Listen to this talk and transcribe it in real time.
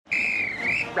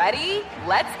Ready?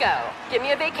 Let's go. Give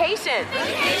me a vacation.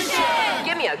 Vacation!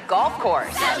 Give me a golf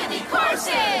course. 70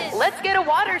 courses! Let's get a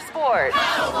water sport.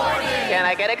 Paddleboarding! Can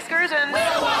I get excursions?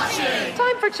 Whale watching!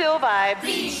 Time for chill vibes.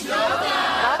 Beach yoga!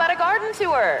 How about a garden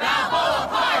tour? Balboa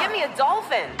Park! Give me a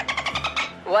dolphin.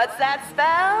 What's that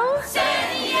spell?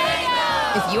 San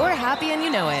Diego! If you're happy and you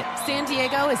know it, San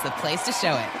Diego is the place to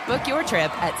show it. Book your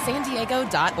trip at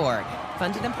sandiego.org.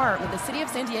 Funded in part with the City of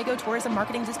San Diego Tourism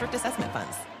Marketing District Assessment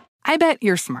Funds. I bet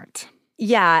you're smart.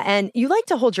 Yeah, and you like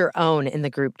to hold your own in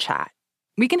the group chat.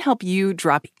 We can help you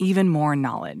drop even more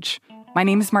knowledge. My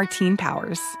name is Martine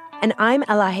Powers. And I'm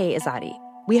Elahe Izadi.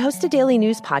 We host a daily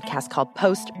news podcast called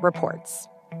Post Reports.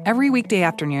 Every weekday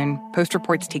afternoon, Post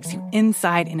Reports takes you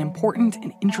inside an important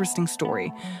and interesting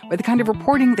story with the kind of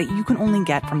reporting that you can only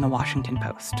get from the Washington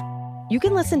Post. You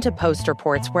can listen to Post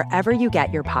Reports wherever you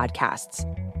get your podcasts.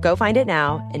 Go find it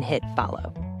now and hit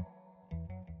follow.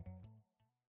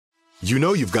 You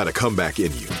know you've got a comeback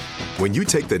in you. When you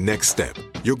take the next step,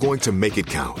 you're going to make it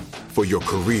count for your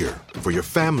career, for your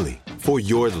family, for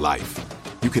your life.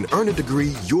 You can earn a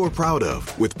degree you're proud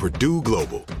of with Purdue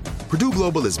Global. Purdue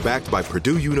Global is backed by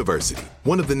Purdue University,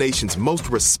 one of the nation's most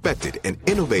respected and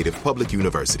innovative public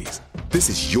universities. This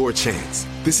is your chance.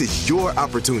 This is your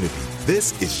opportunity.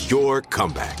 This is your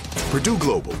comeback. Purdue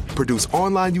Global, Purdue's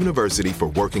online university for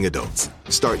working adults.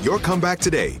 Start your comeback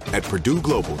today at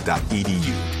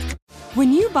purdueglobal.edu.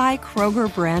 When you buy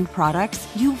Kroger brand products,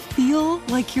 you feel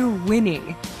like you're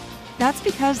winning. That's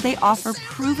because they offer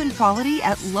proven quality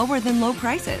at lower than low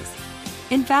prices.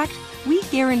 In fact, we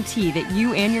guarantee that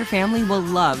you and your family will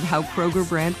love how Kroger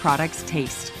brand products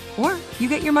taste, or you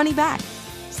get your money back.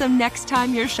 So next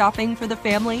time you're shopping for the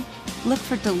family, look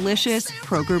for delicious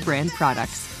Kroger brand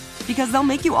products, because they'll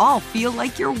make you all feel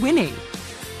like you're winning.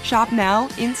 Shop now,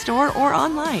 in-store, or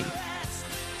online.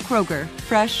 Kroger,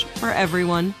 fresh for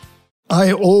everyone.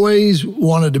 I always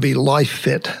wanted to be life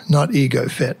fit, not ego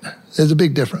fit. There's a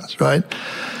big difference, right?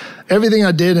 Everything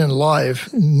I did in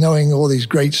life, knowing all these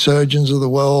great surgeons of the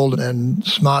world and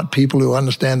smart people who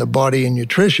understand the body and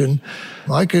nutrition,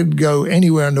 I could go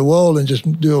anywhere in the world and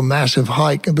just do a massive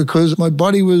hike because my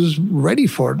body was ready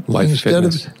for it. Life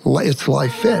fitness. It's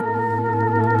life fit.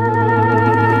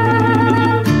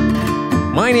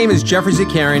 My name is Jeffrey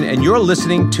Zakarian, and you're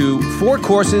listening to 4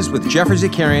 Courses with Jeffrey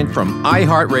Zakarian from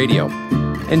iHeartRadio.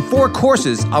 In 4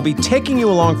 Courses, I'll be taking you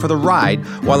along for the ride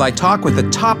while I talk with the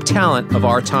top talent of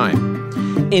our time.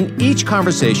 In each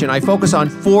conversation, I focus on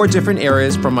 4 different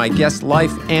areas from my guest's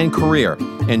life and career.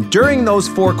 And during those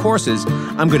 4 courses,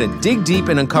 I'm going to dig deep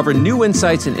and uncover new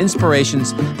insights and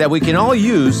inspirations that we can all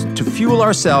use to fuel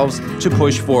ourselves to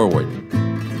push forward.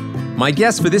 My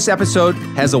guest for this episode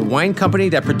has a wine company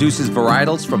that produces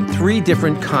varietals from 3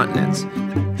 different continents.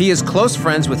 He is close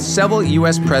friends with several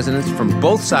U.S. presidents from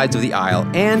both sides of the aisle,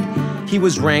 and he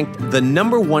was ranked the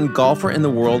 #1 golfer in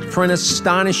the world for an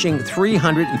astonishing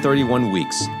 331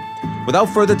 weeks. Without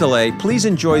further delay, please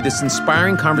enjoy this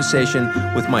inspiring conversation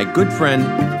with my good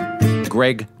friend,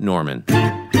 Greg Norman.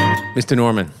 Mr.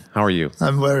 Norman, how are you?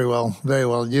 I'm very well. Very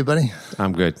well. You, buddy?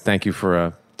 I'm good. Thank you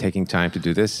for taking time to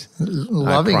do this.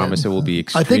 Loving I promise it will be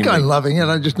extremely... I think I'm loving it.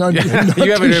 I'm just not, You not haven't too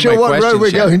heard sure my what road questions we're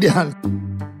yet. going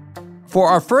down. For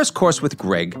our first course with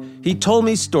Greg, he told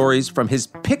me stories from his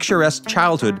picturesque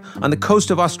childhood on the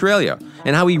coast of Australia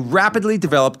and how he rapidly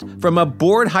developed from a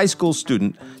bored high school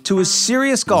student to a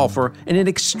serious golfer in an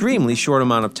extremely short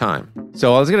amount of time.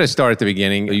 So I was going to start at the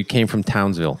beginning. You came from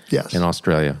Townsville in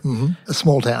Australia. Mm-hmm. A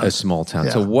small town. A small town.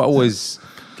 Yeah. So what was...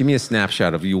 Give me a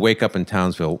snapshot of you wake up in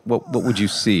Townsville. What would you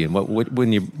see? And what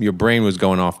when your brain was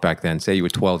going off back then, say you were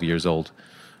 12 years old,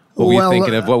 what were you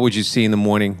thinking of? What would you see in the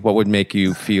morning? What would make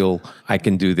you feel, I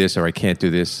can do this or I can't do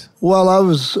this? Well, I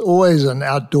was always an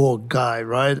outdoor guy,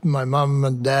 right? My mum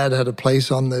and dad had a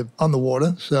place on the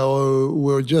water, so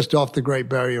we were just off the Great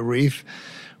Barrier Reef.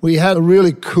 We had a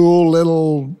really cool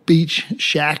little beach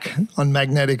shack on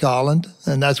Magnetic Island,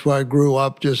 and that's where I grew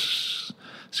up, just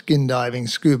skin diving,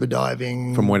 scuba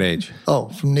diving. From what age? Oh,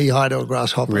 from knee high to a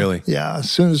grasshopper. Really? Yeah.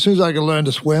 As soon as I could learn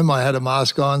to swim, I had a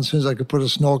mask on. As soon as I could put a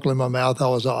snorkel in my mouth, I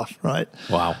was off, right?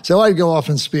 Wow. So I'd go off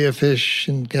and spear fish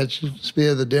and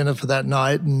spear the dinner for that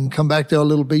night and come back to our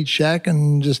little beach shack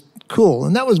and just cool.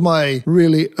 And that was my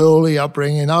really early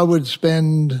upbringing. I would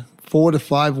spend 4 to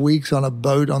 5 weeks on a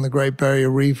boat on the Great Barrier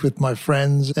Reef with my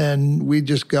friends, and we'd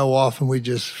just go off and we'd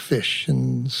just fish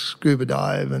and scuba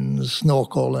dive and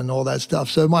snorkel and all that stuff.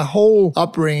 So my whole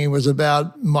upbringing was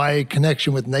about my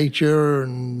connection with nature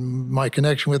and my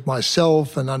connection with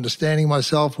myself and understanding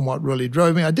myself and what really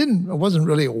drove me. I wasn't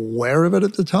really aware of it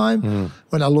at the time.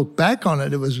 When I look back on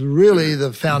it, it was really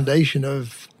the foundation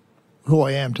of who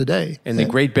I am today. And the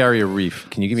Great Barrier Reef,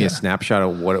 can you give me a snapshot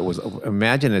of what it was?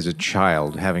 Imagine as a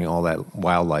child having all that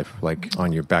wildlife like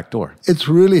on your back door. It's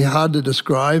really hard to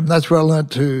describe. That's where I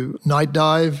learned to night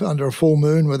dive under a full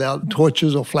moon without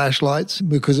torches or flashlights,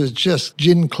 because it's just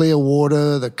gin clear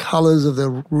water, the colors of the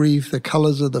reef, the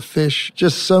colors of the fish,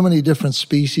 just so many different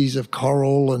species of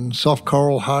coral and soft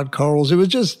coral, hard corals. It was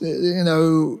just,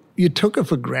 you took it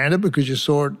for granted because you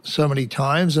saw it so many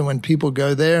times. And when people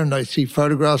go there and they see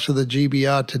photographs of the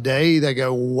GBR today, they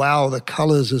go, wow, the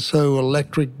colors are so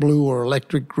electric blue or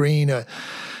electric green.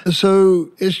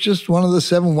 So it's just one of the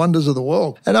 7 wonders of the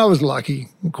world. And I was lucky,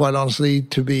 quite honestly,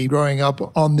 to be growing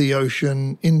up on the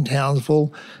ocean in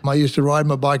Townsville. I used to ride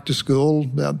my bike to school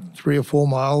about 3 or 4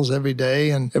 miles every day.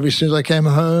 And as soon as I came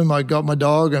home, I got my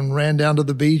dog and ran down to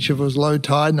the beach if it was low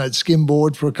tide, and I'd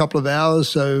skimboard for a couple of hours.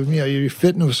 So, your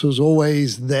fitness was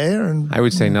always there. And I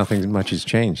would say nothing much has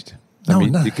changed.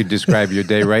 You could describe your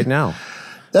day right now.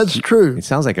 That's true. It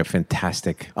sounds like a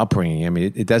fantastic upbringing. I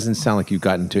mean, it doesn't sound like you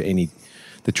got into any...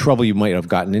 The trouble you might have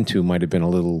gotten into might have been a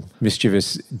little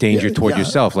mischievous danger toward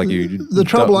yourself. Like the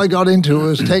trouble I got into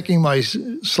was taking my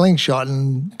slingshot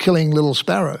and killing little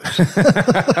sparrows.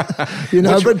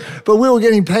 But we were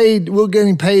getting paid. We were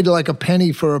getting paid like a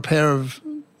penny for a pair of,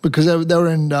 because they were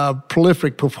in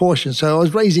prolific proportion. So I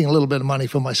was raising a little bit of money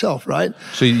for myself, right?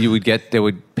 So they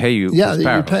would pay you. Yeah, they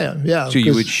would pay them. Yeah. So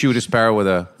you would shoot a sparrow with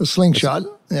a slingshot.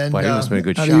 And, he must have been a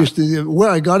good shot. Where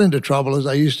I got into trouble is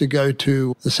I used to go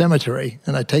to the cemetery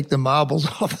and I take the marbles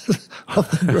off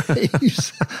the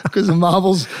graves because the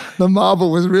marble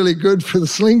was really good for the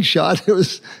slingshot.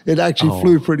 It actually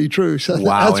flew pretty true. So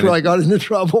that's where I got into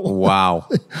trouble. Wow.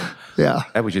 Yeah.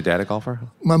 Was your dad a golfer?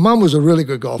 My mom was a really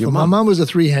good golfer. My mom was a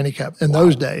 3 handicap in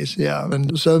those days. Yeah.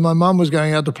 And so my mom was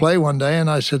going out to play one day and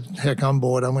I said, heck, I'm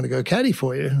bored. I'm going to go caddy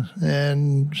for you.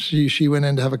 And she went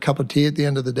in to have a cup of tea at the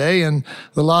end of the day. And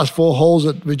the last 4 holes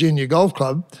at Virginia Golf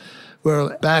Club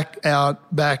were back,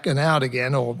 out, back and out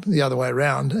again, or the other way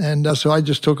around. And so I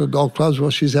just took her golf clubs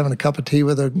while she's having a cup of tea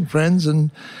with her friends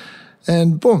and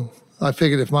boom. I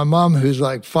figured if my mom, who's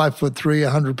like 5'3",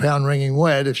 100-pound ringing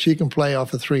wet, if she can play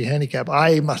off a 3 handicap,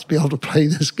 I must be able to play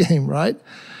this game, right?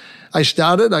 I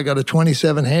got a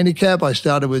 27 handicap. I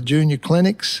started with junior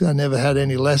clinics. I never had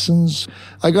any lessons.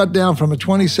 I got down from a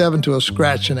 27 to a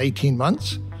scratch in 18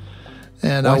 months.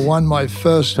 And I won my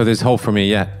first. So there's hope for me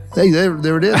yet. Hey,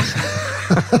 there it is.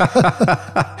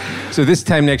 So this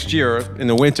time next year, in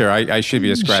the winter, I should be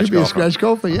a scratch golfer. Should be a scratch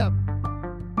golfer, yeah.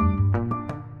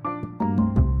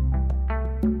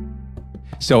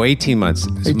 So 18 months,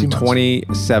 18 months.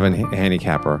 27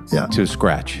 handicapper to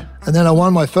scratch. And then I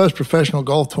won my first professional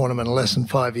golf tournament in less than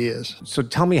 5 years. So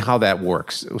tell me how that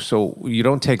works. So you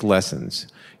don't take lessons.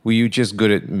 Were you just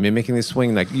good at mimicking the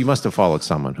swing? Like, you must have followed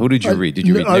someone. Who did you read? Did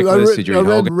you read Nicklaus? Did you read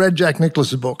Hogan? I read Jack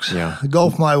Nicklaus's books. Yeah.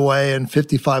 Golf My Way and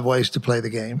 55 Ways to Play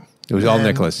the Game. It was all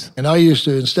Nicklaus. And I used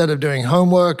to, instead of doing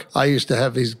homework, I used to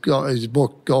have his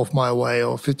book, Golf My Way,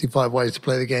 or 55 Ways to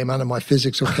Play the Game, under my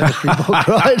physics or chemistry book,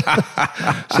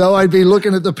 right? So I'd be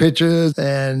looking at the pictures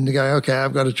and going, okay,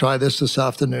 I've got to try this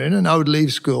afternoon. And I would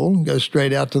leave school and go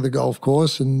straight out to the golf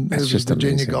course. And it was just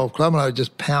Virginia Golf Club. And I would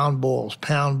just pound balls.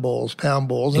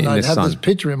 And I'd have this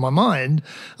picture in my mind.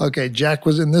 Okay, Jack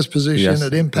was in this position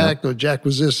at impact, or Jack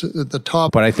was this at the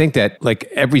top. But I think that, like,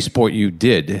 every sport you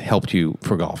did helped you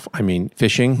for golf. I mean,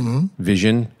 fishing,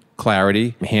 vision,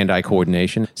 clarity, hand-eye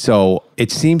coordination. So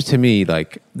it seems to me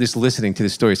like this, listening to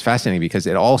this story is fascinating because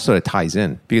it all sort of ties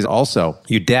in. Because also,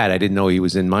 your dad, I didn't know he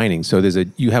was in mining. So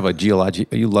you love geology.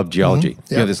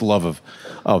 You have this love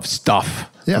of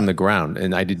stuff from the ground.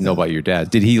 And I didn't know about your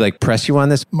dad. Did he press you on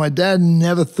this? My dad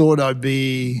never thought I'd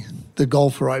be the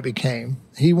golfer I became.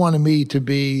 He wanted me to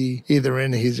be either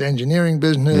in his engineering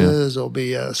business or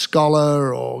be a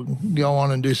scholar or go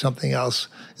on and do something else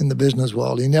in the business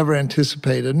world. He never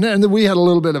anticipated. And we had a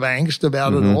little bit of angst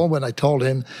about it all when I told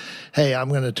him, hey, I'm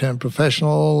going to turn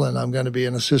professional and I'm going to be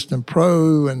an assistant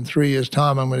pro. In 3 years'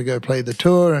 time, I'm going to go play the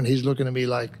tour. And he's looking at me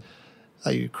like,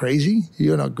 are you crazy?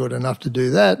 You're not good enough to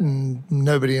do that. And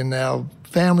nobody in our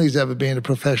family's ever been a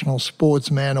professional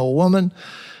sportsman or woman.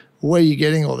 Where are you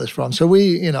getting all this from? So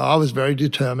I was very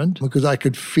determined because I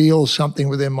could feel something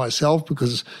within myself,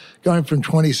 because going from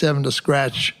 27 to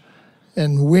scratch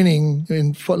and winning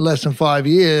in less than 5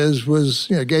 years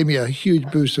gave me a huge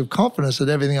boost of confidence that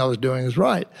everything I was doing was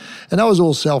right. And I was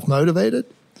all self-motivated.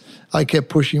 I kept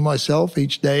pushing myself.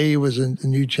 Each day was a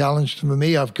new challenge for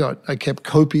me. I kept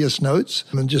copious notes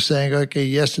and just saying, okay,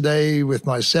 yesterday with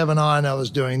my 7-iron, I was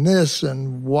doing this,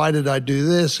 and why did I do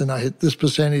this? And I hit this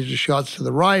percentage of shots to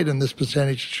the right and this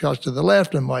percentage of shots to the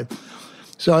left, and my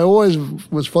So I always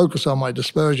was focused on my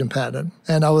dispersion pattern,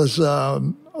 and I was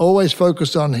always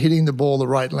focused on hitting the ball the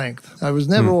right length. I was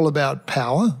never all about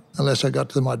power, unless I got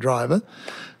to my driver.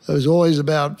 It was always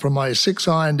about, from my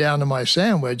 6-iron down to my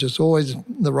sandwich, it's always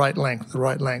the right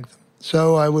length.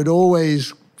 So I would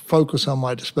always focus on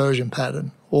my dispersion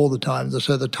pattern all the time.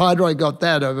 So the tighter I got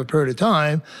that over a period of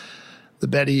time, the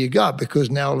better you got,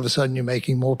 because now all of a sudden you're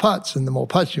making more putts, and the more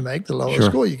putts you make, the lower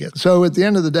score you get. So at the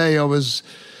end of the day, it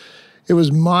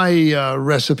was my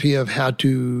recipe of how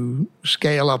to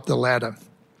scale up the ladder.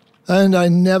 And I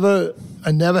never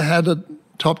had a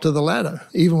top to the ladder,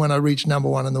 even when I reached number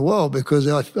 1 in the world, because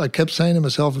I kept saying to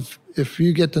myself, if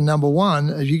you get to number 1,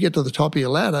 as you get to the top of your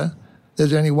ladder,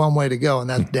 there's only one way to go, and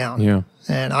that's down. Yeah.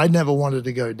 And I never wanted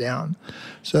to go down.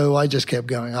 So I just kept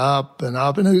going up and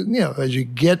up. And, as you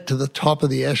get to the top of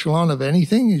the echelon of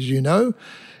anything, as you know,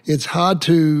 it's hard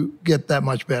to get that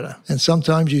much better. And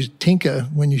sometimes you tinker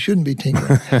when you shouldn't be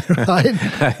tinkering,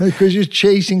 right? Because you're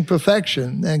chasing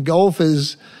perfection. And golf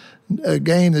is a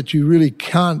game that you really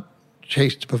can't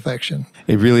chase to perfection.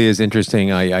 It really is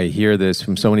interesting. I hear this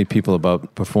from so many people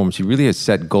about performance. You really have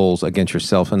set goals against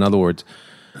yourself. In other words,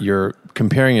 you're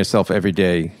comparing yourself every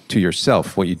day to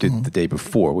yourself, what you did the day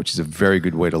before, which is a very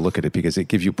good way to look at it, because it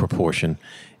gives you proportion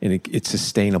and it's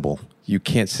sustainable. You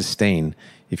can't sustain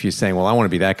if you're saying, well, I want to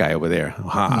be that guy over there.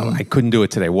 I couldn't do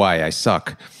it today. Why? I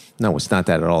suck. No, it's not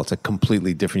that at all. It's a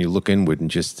completely different. You look inward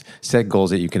and just set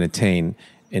goals that you can attain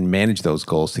and manage those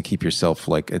goals to keep yourself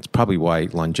it's probably why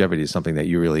longevity is something that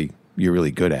you're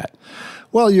really good at.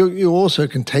 Well, you also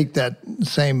can take that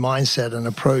same mindset and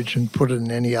approach and put it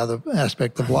in any other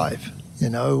aspect of life,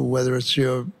 whether it's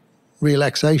your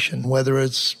relaxation, whether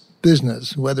it's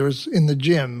business, whether it's in the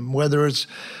gym, whether it's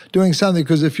doing something.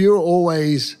 Because if you're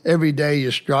always, every day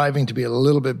you're striving to be a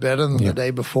little bit better than the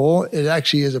day before, it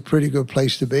actually is a pretty good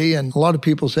place to be. And a lot of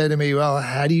people say to me, well,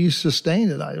 how do you sustain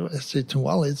it? I said,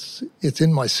 well, it's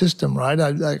in my system, right?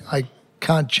 I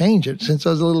can't change it since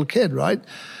I was a little kid, right?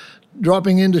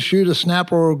 Dropping in to shoot a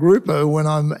snapper or a grouper when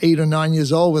I'm 8 or 9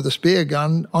 years old with a spear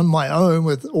gun on my own,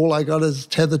 with all I got is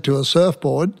tethered to a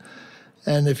surfboard.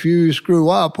 And if you screw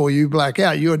up or you black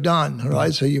out, you're done,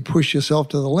 right? So you push yourself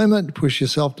to the limit.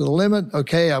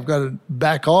 Okay, I've got to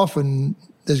back off and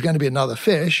there's going to be another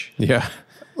fish. Yeah.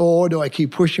 Or do I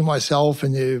keep pushing myself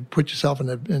and you put yourself in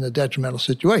a detrimental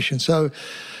situation? So,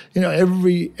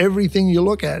 everything you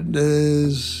look at,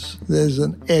 there's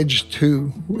an edge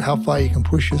to how far you can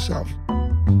push yourself.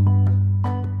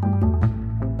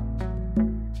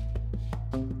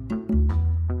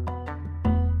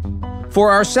 For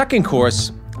our second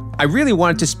course, I really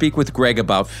wanted to speak with Greg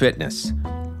about fitness.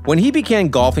 When he began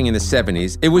golfing in the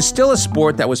 70s, it was still a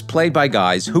sport that was played by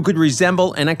guys who could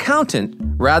resemble an accountant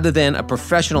rather than a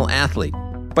professional athlete.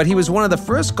 But he was one of the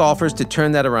first golfers to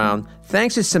turn that around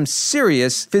thanks to some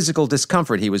serious physical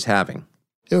discomfort he was having.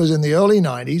 It was in the early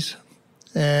 90s,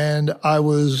 and I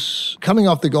was coming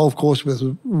off the golf course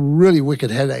with really wicked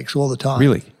headaches all the time.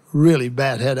 Really? Really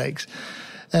bad headaches.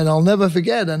 And I'll never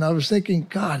forget, and I was thinking,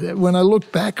 God, when I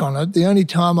look back on it, the only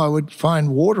time I would find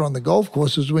water on the golf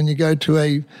course was when you go to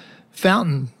a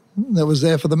fountain that was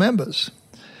there for the members.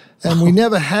 And we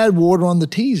never had water on the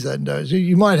tees that days.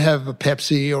 You might have a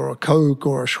Pepsi or a Coke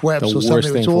or a Schweppes or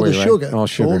something. It's all the sugar.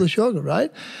 Right? All the sugar,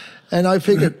 right? And I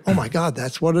figured, oh my God,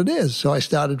 that's what it is. So I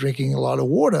started drinking a lot of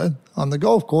water on the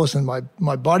golf course, and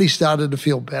my body started to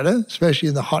feel better, especially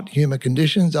in the hot, humid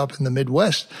conditions up in the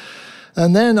Midwest.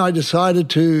 And then I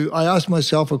asked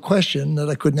myself a question that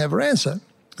I could never answer.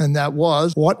 And that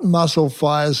was, what muscle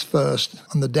fires first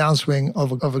on the downswing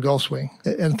of a golf swing?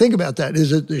 And think about that.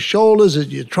 Is it the shoulders? Is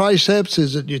it your triceps?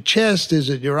 Is it your chest? Is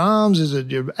it your arms? Is it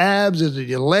your abs? Is it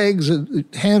your legs?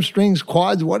 Hamstrings,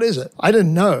 quads? What is it? I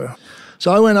didn't know.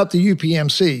 So I went up to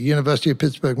UPMC, University of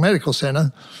Pittsburgh Medical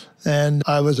Center, and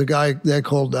I was a guy there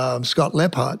called Scott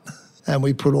Lephart. And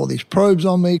we put all these probes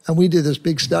on me, and we did this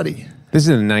big study. This is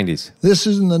in the 90s. This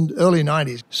is in the early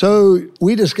 90s. So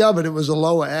we discovered it was the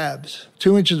lower abs,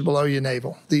 2 inches below your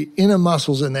navel. The inner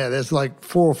muscles in there, there's like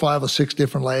 4 or 5 or 6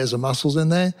 different layers of muscles in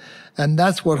there. And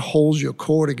that's what holds your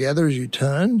core together as you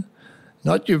turn.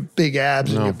 Not your big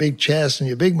abs and your big chest and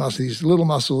your big muscles, these little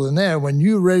muscles in there. When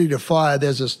you're ready to fire,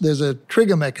 there's a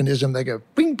trigger mechanism. They go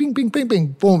bing, bing, bing, bing, bing,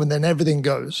 boom, and then everything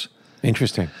goes.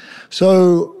 Interesting.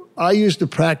 So I used to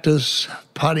practice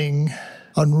putting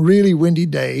on really windy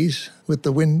days with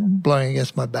the wind blowing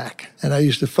against my back. And I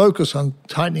used to focus on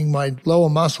tightening my lower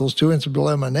muscles 2 inches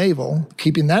below my navel,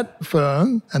 keeping that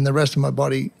firm and the rest of my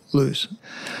body lose.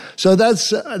 So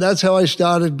that's how I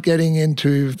started getting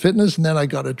into fitness. And then I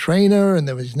got a trainer, and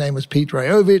his name was Pete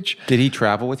Rayovich. Did he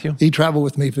travel with you? He traveled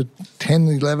with me for 10,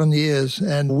 11 years.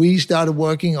 And we started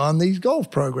working on these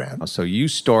golf programs. So you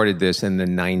started this in the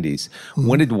 90s.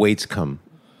 When did weights come?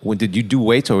 When did you do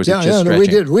weights, or was it just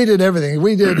stretching? We did everything.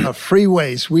 We did free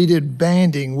weights. We did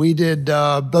banding. We did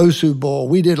Bosu ball.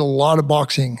 We did a lot of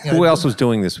boxing. Who else was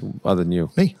doing this other than you?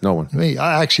 Me. No one. Me.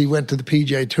 I actually went to the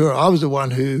PGA Tour. I was the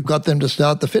one who got them to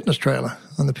start the fitness trailer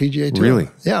on the PGA Tour. Really?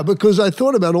 Yeah, because I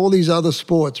thought about all these other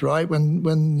sports, right?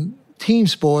 When team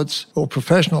sports or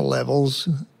professional levels,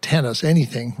 tennis,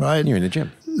 anything, right? You're in the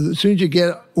gym. As soon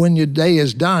as when your day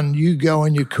is done, you go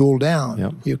and you cool down.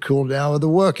 Yep. You cool down with a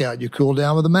workout. You cool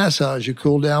down with a massage. You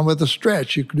cool down with a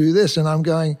stretch. You can do this. And I'm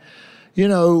going,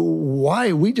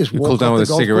 why? We just walk cool down off with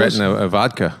the a golf cigarette course. and a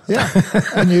vodka. Yeah.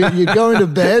 And you go into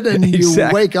bed and Exactly.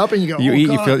 you wake up and you go, You oh, eat,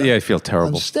 God, you feel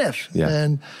terrible. I'm stiff. Yeah.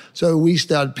 And so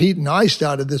Pete and I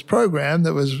started this program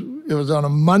it was on a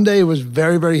Monday. It was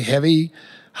very, very heavy,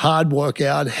 hard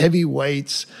workout, heavy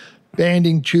weights,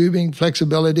 banding, tubing,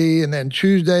 flexibility. And then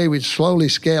Tuesday, we'd slowly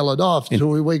scale it off.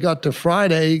 So we got to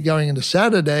Friday, going into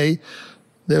Saturday,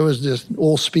 there was just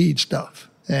all speed stuff.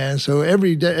 And so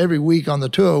every week on the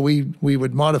tour, we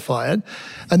would modify it.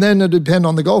 And then it would depend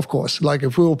on the golf course. Like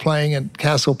if we were playing at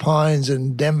Castle Pines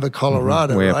in Denver,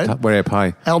 Colorado, Way up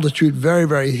high. Altitude, very,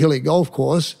 very hilly golf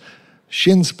course,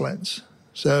 shin splints.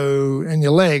 So, and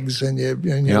your legs and your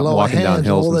lower walking down hands,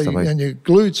 hills and stuff like and your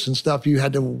glutes and stuff, you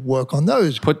had to work on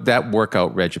those. Put that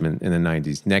workout regimen in the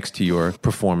 90s next to your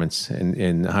performance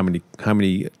and how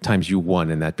many times you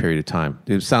won in that period of time.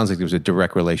 It sounds like there was a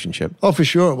direct relationship. Oh, for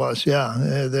sure it was, yeah.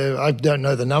 I don't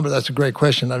know the number. That's a great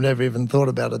question. I've never even thought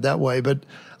about it that way. But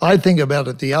I think about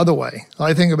it the other way.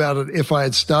 I think about it if I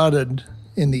had started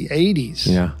in the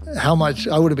 80s, how much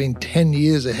I would have been 10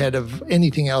 years ahead of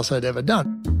anything else I'd ever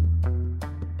done.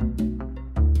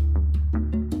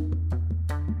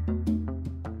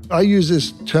 I use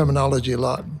this terminology a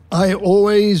lot. I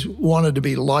always wanted to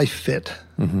be life fit,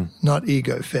 not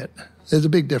ego fit. There's a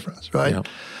big difference, right? Yep.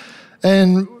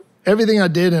 And everything I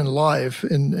did in life,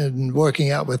 in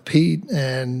working out with Pete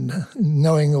and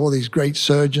knowing all these great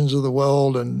surgeons of the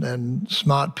world and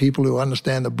smart people who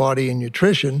understand the body and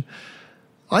nutrition,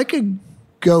 I could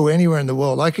go anywhere in the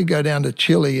world. I could go down to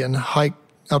Chile and hike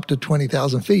up to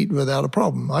 20,000 feet without a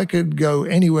problem. I could go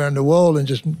anywhere in the world and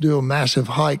just do a massive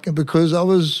hike because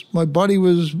my body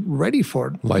was ready for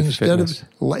it.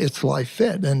 It's life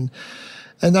fit. And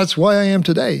that's why I am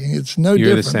today. It's no different.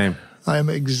 You're the same. I am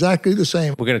exactly the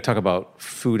same. We're going to talk about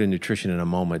food and nutrition in a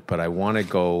moment, but I want to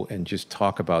go and just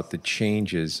talk about the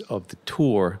changes of the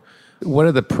tour. What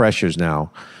are the pressures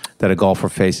now that a golfer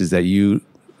faces that you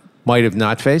might have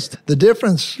not faced? The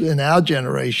difference in our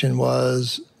generation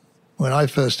was when I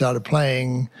first started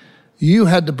playing, you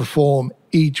had to perform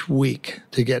each week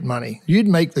to get money. You'd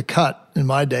make the cut in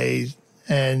my days,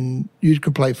 and you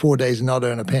could play 4 days and not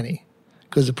earn a penny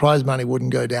because the prize money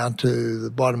wouldn't go down to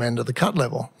the bottom end of the cut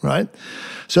level, right?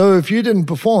 So if you didn't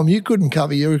perform, you couldn't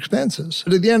cover your expenses.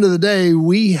 But at the end of the day,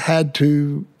 we had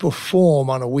to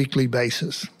perform on a weekly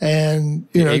basis. And,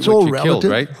 it's all relative. Killed,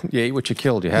 right? You ate what you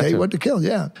killed. You had to. Ate what you killed,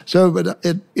 yeah. So, but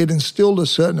it instilled a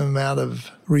certain amount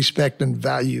of respect and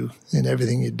value in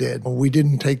everything you did. We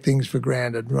didn't take things for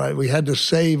granted, right? We had to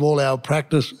save all our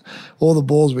practice, all the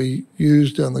balls we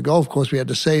used on the golf course, we had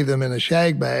to save them in a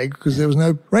shag bag because there was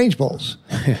no range balls.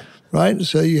 Right?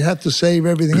 So you have to save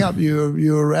everything up.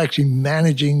 You're actually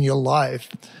managing your life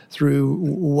through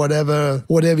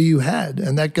whatever you had.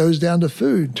 And that goes down to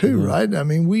food too, right? I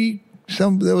mean,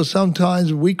 there were some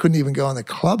times we couldn't even go in the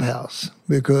clubhouse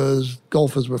because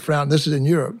golfers were frowned. This is in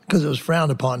Europe because it was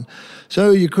frowned upon.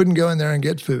 So you couldn't go in there and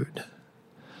get food.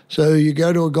 So you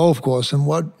go to a golf course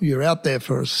and you're out there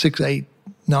for 6, 8,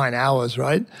 9 hours,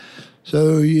 right?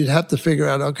 So you'd have to figure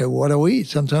out, okay, what do we eat?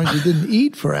 Sometimes you didn't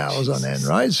eat for hours on end,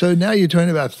 right? So now you're talking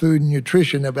about food and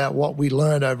nutrition, about what we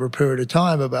learned over a period of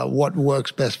time, about what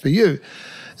works best for you.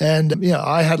 And,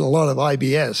 I had a lot of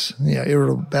IBS,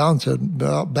 irritable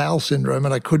bowel syndrome,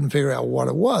 and I couldn't figure out what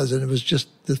it was. And it was just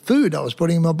the food I was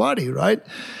putting in my body, right?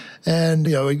 And,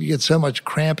 you get so much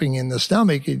cramping in the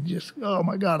stomach, you just, oh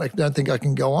my God, I don't think I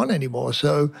can go on anymore.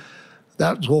 So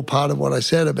that's all part of what I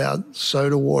said about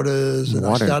soda waters. And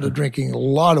I started drinking a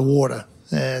lot of water,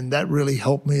 and that really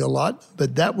helped me a lot.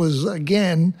 But that was,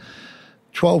 again,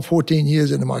 12, 14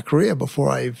 years into my career before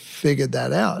I figured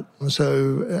that out.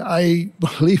 So I,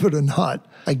 believe it or not,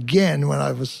 again, when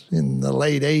I was in the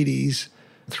late 80s,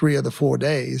 3 of the 4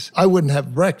 days, I wouldn't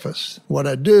have breakfast. What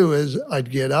I'd do is I'd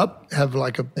get up, have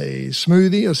like a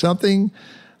smoothie or something,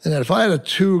 And if I had a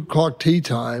 2 o'clock tea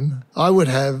time, I would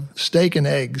have steak and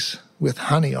eggs with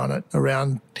honey on it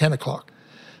around 10 o'clock.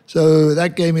 So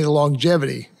that gave me the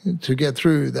longevity to get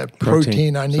through that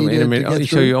protein I needed to get through.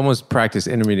 So you almost practiced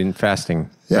intermittent fasting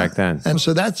back then. And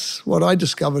so that's what I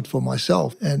discovered for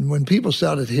myself. And when people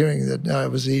started hearing that I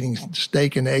was eating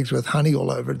steak and eggs with honey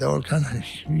all over it, they were kind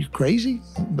of, are you crazy?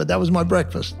 But that was my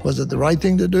breakfast. Was it the right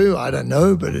thing to do? I don't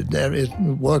know, but it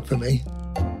worked for me.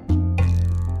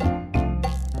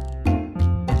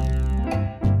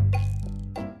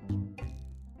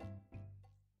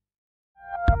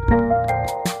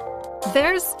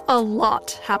 There's a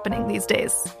lot happening these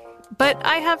days, but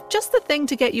I have just the thing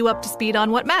to get you up to speed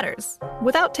on what matters,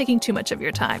 without taking too much of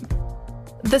your time.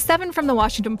 The 7 from the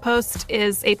Washington Post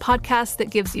is a podcast that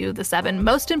gives you the 7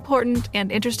 most important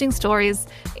and interesting stories,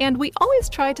 and we always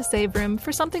try to save room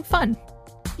for something fun.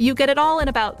 You get it all in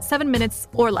about 7 minutes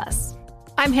or less.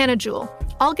 I'm Hannah Jewell.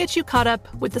 I'll get you caught up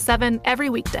with the 7 every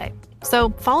weekday,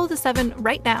 so follow the 7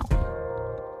 right now.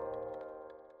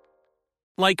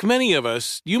 Like many of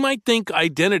us, you might think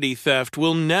identity theft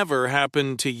will never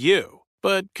happen to you.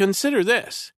 But consider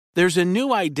this. There's a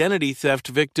new identity theft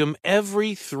victim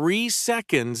every 3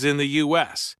 seconds in the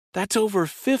U.S. That's over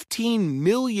 15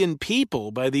 million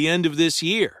people by the end of this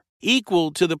year,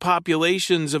 equal to the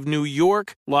populations of New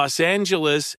York, Los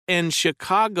Angeles, and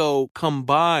Chicago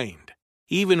combined.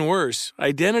 Even worse,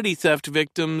 identity theft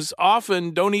victims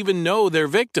often don't even know they're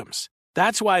victims.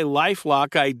 That's why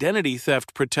LifeLock Identity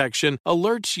Theft Protection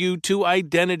alerts you to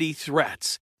identity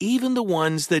threats, even the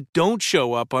ones that don't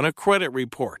show up on a credit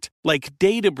report, like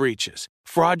data breaches,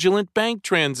 fraudulent bank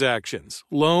transactions,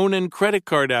 loan and credit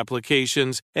card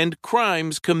applications, and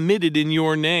crimes committed in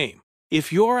your name.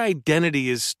 If your identity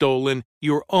is stolen,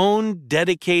 your own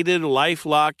dedicated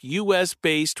LifeLock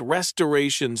U.S.-based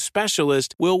restoration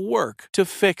specialist will work to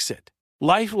fix it.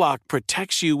 LifeLock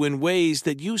protects you in ways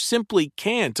that you simply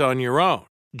can't on your own.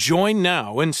 Join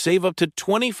now and save up to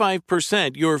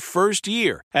 25% your first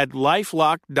year at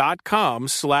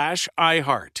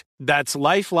LifeLock.com/iHeart. That's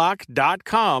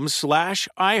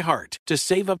LifeLock.com/iHeart to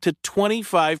save up to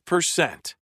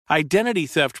 25%. Identity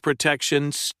theft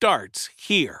protection starts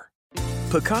here.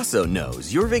 Pacaso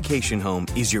knows your vacation home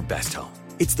is your best home.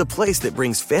 It's the place that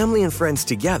brings family and friends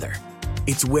together.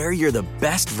 It's where you're the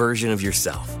best version of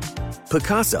yourself.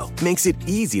 Pacaso makes it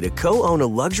easy to co-own a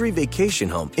luxury vacation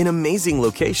home in amazing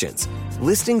locations.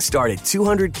 Listings start at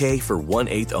 $200K for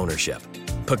 1/8 ownership.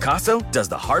 Pacaso does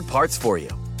the hard parts for you.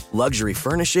 Luxury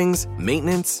furnishings,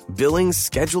 maintenance, billings,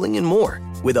 scheduling, and more.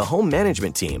 With a home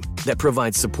management team that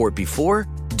provides support before,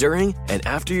 during, and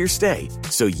after your stay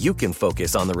so you can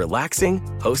focus on the relaxing,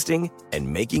 hosting, and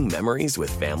making memories with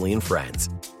family and friends.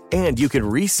 And you can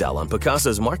resell on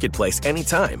Pacaso's marketplace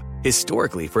anytime,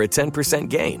 historically for a 10%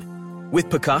 gain. With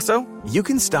Pacaso, you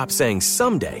can stop saying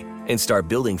someday and start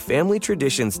building family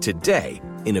traditions today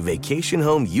in a vacation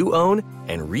home you own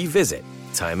and revisit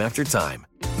time after time.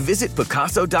 Visit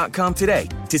Pacaso.com today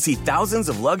to see thousands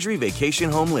of luxury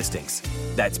vacation home listings.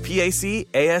 That's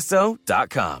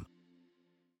PACASO.com.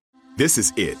 This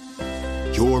is it.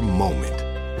 Your moment.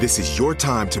 This is your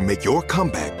time to make your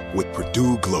comeback with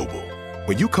Purdue Global.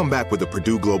 When you come back with a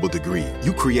Purdue Global degree,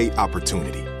 you create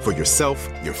opportunity for yourself,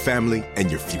 your family,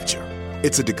 and your future.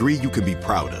 It's a degree you can be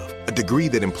proud of, a degree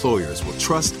that employers will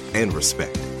trust and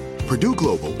respect. Purdue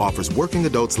Global offers working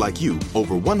adults like you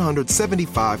over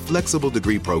 175 flexible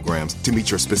degree programs to meet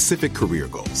your specific career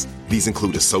goals. These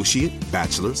include associate,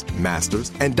 bachelor's,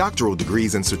 master's, and doctoral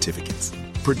degrees and certificates.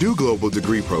 Purdue Global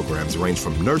degree programs range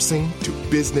from nursing to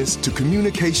business to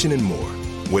communication and more.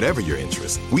 Whatever your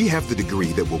interest, we have the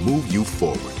degree that will move you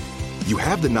forward. You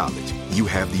have the knowledge, you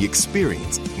have the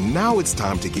experience. Now it's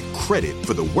time to get credit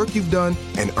for the work you've done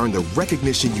and earn the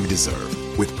recognition you deserve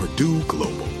with Purdue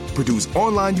Global, Purdue's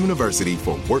online university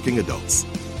for working adults.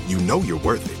 You know you're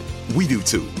worth it. We do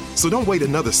too. So don't wait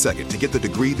another second to get the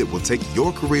degree that will take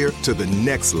your career to the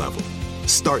next level.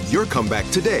 Start your comeback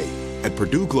today at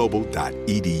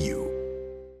purdueglobal.edu.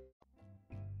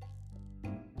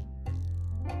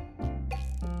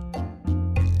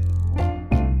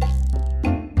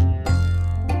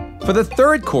 For the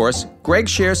third course, Greg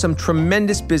shares some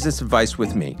tremendous business advice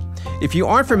with me. If you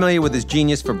aren't familiar with his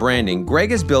genius for branding, Greg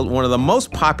has built one of the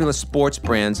most popular sports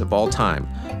brands of all time,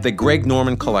 the Greg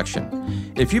Norman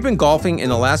Collection. If you've been golfing in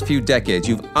the last few decades,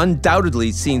 you've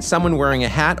undoubtedly seen someone wearing a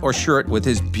hat or shirt with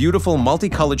his beautiful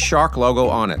multicolored shark logo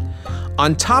on it.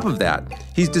 On top of that,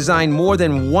 he's designed more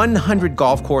than 100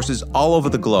 golf courses all over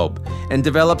the globe and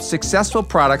developed successful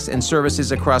products and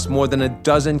services across more than a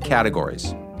dozen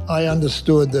categories. I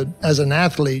understood that as an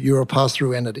athlete, you're a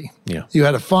pass-through entity. Yeah. You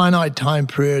had a finite time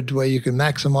period where you can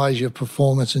maximize your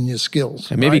performance and your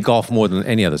skills. And maybe right? golf more than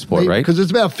any other sport, right? Because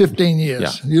it's about 15 years.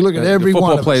 Yeah. You look at every one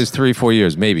of us. Football plays 3-4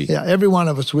 years, maybe. Yeah, every one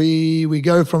of us. We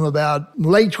go from about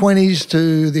late 20s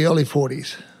to the early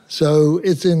 40s. So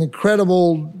it's an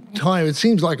incredible time. It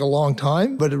seems like a long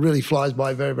time, but it really flies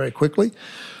by very, very quickly.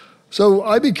 So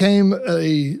I became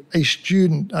a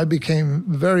student. I became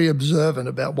very observant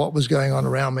about what was going on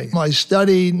around me. I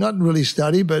studied, not really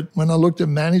study, but when I looked at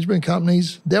management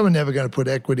companies, they were never going to put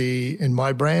equity in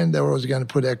my brand. They were always going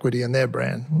to put equity in their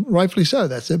brand. Rightfully so.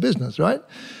 That's their business, right?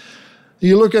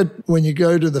 You look at when you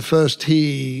go to the first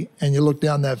tee and you look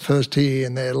down that first tee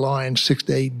and they're lined 6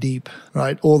 to 8 deep,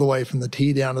 right? All the way from the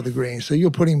tee down to the green. So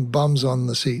you're putting bums on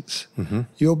the seats. Mm-hmm.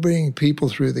 You're bringing people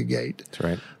through the gate. That's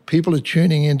right. People are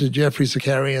tuning into Jeffrey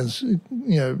Zakarian's,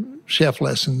 chef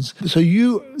lessons. So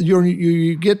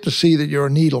you get to see that you're a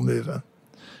needle mover.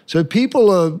 So people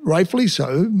are rightfully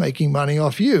so making money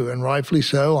off you, and rightfully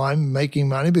so I'm making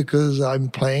money because I'm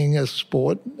playing a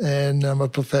sport and I'm a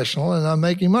professional and I'm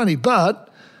making money.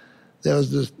 But there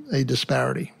was a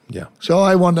disparity. Yeah. So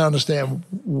I wanted to understand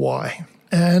why.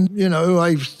 And,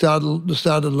 I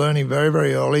started learning very,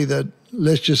 very early that,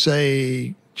 let's just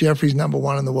say, Jeffrey's number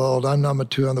 1 in the world, I'm number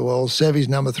 2 in the world, Sevi's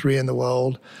number 3 in the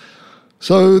world.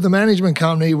 So the management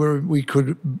company, where we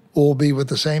could all be with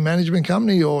the same management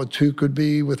company, or 2 could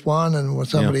be with one and with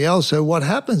somebody else. So what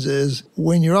happens is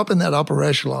when you're up in that upper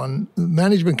echelon,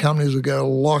 management companies will go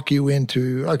lock you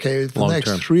into, okay, for the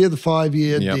next 3 of the 5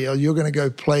 year deal, you're going to go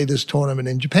play this tournament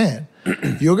in Japan.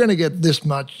 You're going to get this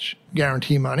much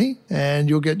guarantee money and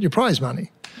you'll get your prize money.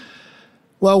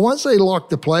 Well, once they lock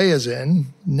the players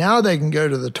in, now they can go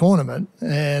to the tournament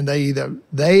and they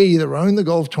either own the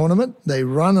golf tournament, they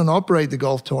run and operate the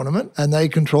golf tournament, and they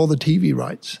control the TV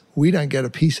rights. We don't get a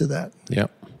piece of that.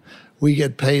 Yep. We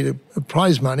get paid a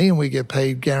prize money and we get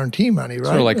paid guarantee money, right?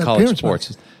 Sort of like college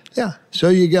sports. Money. Yeah. So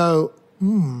you go,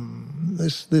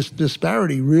 this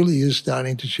disparity really is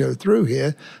starting to show through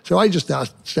here. So I just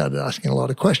started asking a lot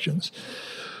of questions.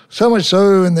 So much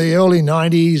so in the early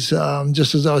 90s,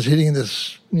 just as I was hitting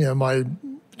this, my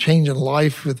change in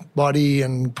life with body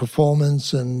and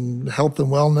performance and health and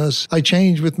wellness, I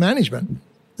changed with management.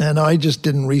 And I just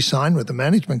didn't re-sign with the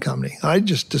management company. I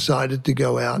just decided to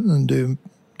go out and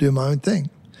do my own thing.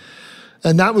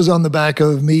 And that was on the back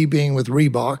of me being with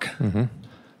Reebok. Mm-hmm.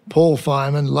 Paul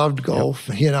Fireman loved golf.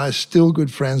 Yep. He and I are still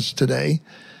good friends today.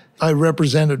 I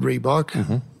represented Reebok.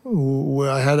 Mm-hmm. Where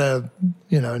I had a,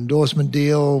 endorsement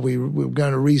deal. We were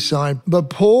going to re-sign. But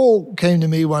Paul came to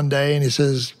me one day and he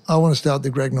says, I want to start the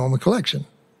Greg Norman collection.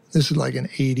 This is like in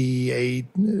 88,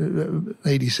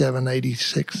 87,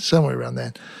 86, somewhere around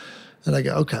that. And I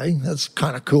go, okay, that's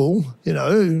kind of cool.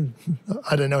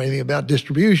 I don't know anything about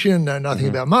distribution, know nothing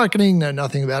about marketing, know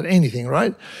nothing about anything,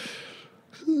 right?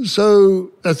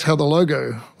 So that's how the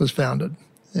logo was founded.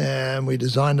 And we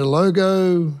designed a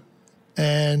logo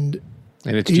and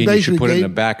it's genius. You put it in the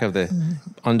back of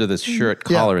under the shirt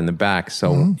collar in the back,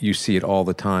 so you see it all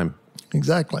the time.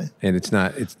 Exactly. And it's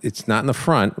not in the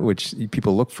front, which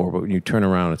people look for, but when you turn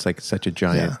around, it's like such a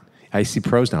giant. Yeah. I see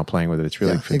pros now playing with it. It's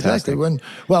really fantastic. Exactly.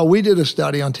 We did a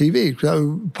study on TV.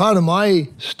 So part of my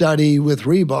study with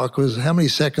Reebok was how many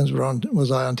seconds was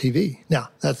I on TV. Now,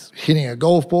 that's hitting a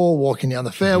golf ball, walking down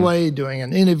the fairway, doing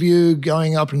an interview,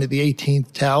 going up into the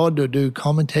 18th tower to do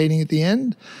commentating at the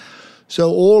end. So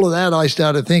all of that, I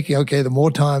started thinking, okay, the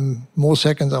more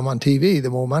seconds I'm on TV, the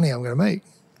more money I'm going to make.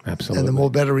 Absolutely. And the more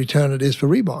better return it is for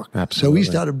Reebok. Absolutely. So we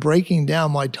started breaking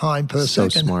down my time per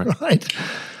second. So smart. Right.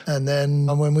 And then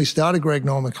when we started Greg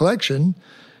Norman Collection,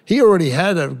 he already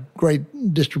had a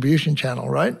great distribution channel,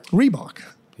 right? Reebok.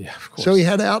 Yeah, of course. So he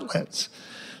had outlets.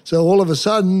 So all of a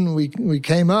sudden, we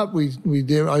came up, I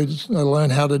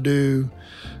learned how to do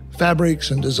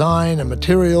fabrics and design and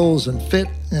materials and fit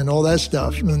and all that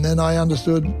stuff. And then I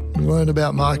learned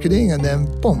about marketing, and then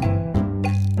boom.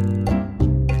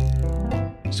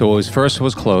 So it was first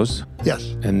was clothes. Yes.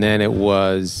 And then it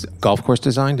was golf course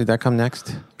design. Did that come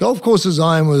next? Golf course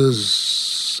design I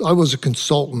was a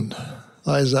consultant.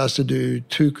 I was asked to do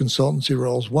 2 consultancy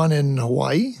roles, one in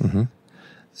Hawaii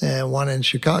and one in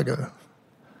Chicago.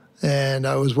 And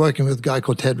I was working with a guy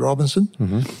called Ted Robinson.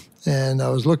 Mm-hmm. And I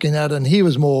was looking at it, and he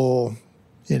was more,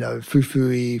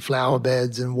 foo-foo-y flower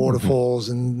beds and waterfalls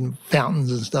and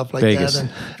fountains and stuff like Vegas.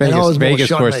 that. And I was Vegas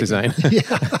more course design.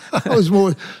 Yeah, I was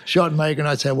more shot maker, and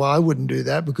I'd say, well, I wouldn't do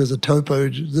that because the topo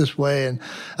is this way. And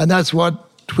that's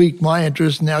what tweaked my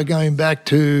interest. Now going back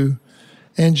to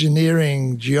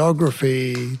engineering,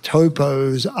 geography,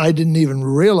 topos, I didn't even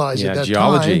realize at that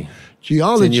geology. time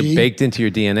geology. And you're baked into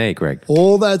your DNA, Greg.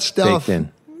 All that stuff baked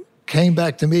in. Came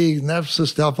back to me, and that's the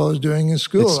stuff I was doing in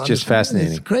school. It's just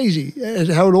fascinating. It's crazy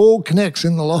how it all connects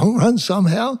in the long run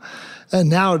somehow. And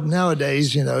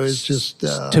nowadays, it's just...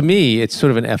 to me, it's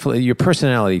sort of your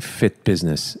personality fit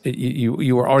business.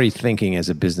 You were already thinking as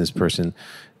a business person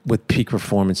with peak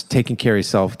performance, taking care of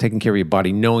yourself, taking care of your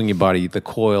body, knowing your body, the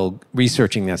coil,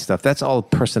 researching that stuff. That's all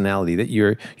personality, that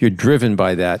you're driven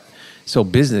by that. So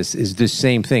business is the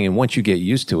same thing. And once you get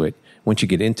used to it, once you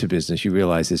get into business, you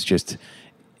realize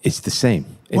it's the same.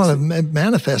 It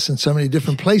manifests in so many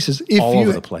different places. All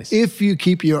over the place. If you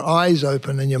keep your eyes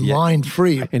open and your mind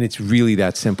free. And it's really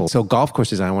that simple. So golf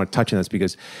course design, I want to touch on this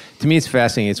because to me it's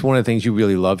fascinating. It's one of the things you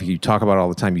really love. You talk about it all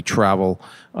the time. You travel.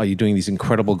 You're doing these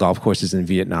incredible golf courses in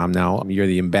Vietnam now. You're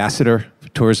the ambassador for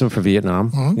tourism for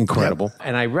Vietnam. Mm-hmm. Incredible. Yep.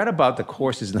 And I read about the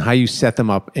courses and how you set them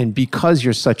up. And because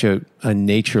you're such a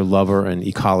nature lover and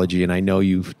ecology, and I know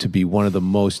you to be one of the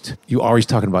most, you're always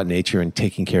talking about nature and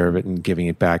taking care of it and giving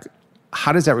it back.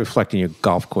 How does that reflect in your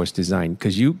golf course design?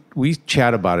 Because we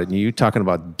chat about it, and you're talking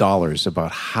about dollars,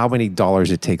 about how many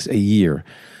dollars it takes a year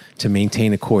to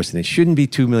maintain a course. And it shouldn't be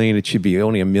 $2 million. It should be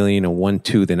only $1 million or $1 million,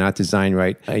 $2 million. They're not designed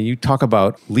right. You talk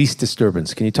about least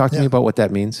disturbance. Can you talk to me about what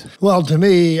that means? Well, to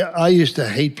me, I used to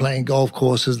hate playing golf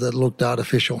courses that looked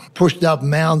artificial. Pushed up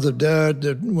mounds of dirt.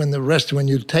 When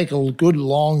you take a good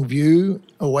long view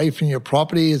away from your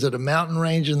property, is it a mountain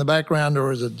range in the background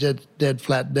or is it dead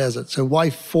flat desert? So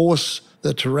why force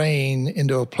the terrain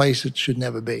into a place it should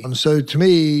never be? So to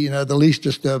me, the least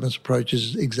disturbance approach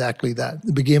is exactly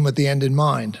that. Begin with the end in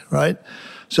mind, right?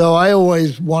 So I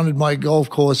always wanted my golf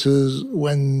courses,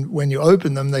 when you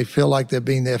open them, they feel like they've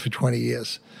been there for 20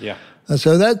 years. Yeah. And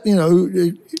so that,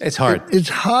 it's hard. It's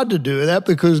hard to do that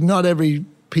because not every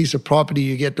piece of property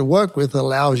you get to work with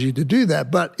allows you to do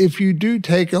that. But if you do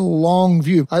take a long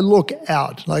view, I look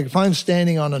out. Like if I'm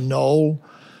standing on a knoll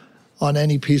on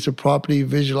any piece of property,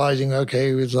 visualizing, okay,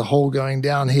 is the hole going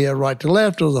down here right to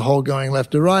left or is the hole going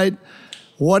left to right?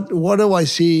 What do I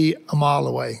see a mile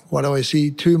away? What do I see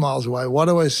 2 miles away? What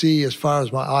do I see as far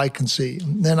as my eye can see?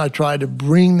 And then I try to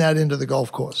bring that into the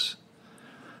golf course.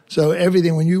 So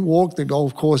everything, when you walk the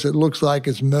golf course, it looks like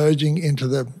it's merging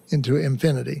into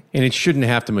infinity. And it shouldn't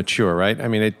have to mature, right? I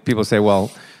mean, people say,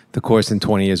 well, the course in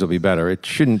 20 years will be better. It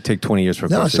shouldn't take 20 years for a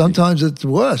course. No, sometimes it's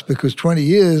worse because 20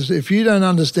 years, if you don't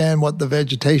understand what the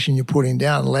vegetation you're putting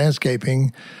down,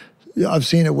 landscaping, I've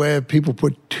seen it where people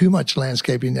put too much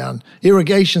landscaping down.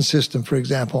 Irrigation system, for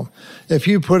example. If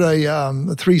you put a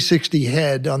 360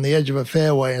 head on the edge of a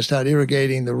fairway and start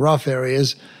irrigating the rough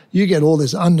areas, you get all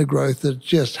this undergrowth that's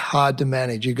just hard to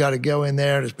manage. You got to go in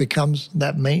there and it becomes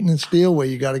that maintenance deal where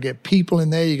you got to get people in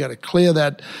there. You got to clear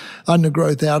that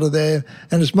undergrowth out of there.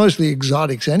 And it's mostly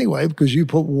exotics anyway, because you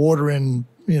put water in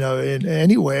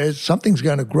anywhere, something's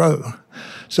going to grow.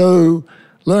 So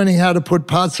learning how to put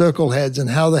part circle heads and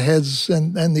how the heads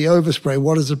and the overspray,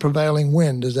 what is the prevailing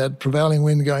wind? Is that prevailing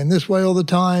wind going this way all the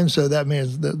time? So that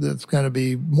means that it's going to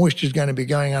be, moisture is going to be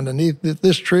going underneath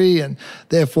this tree, and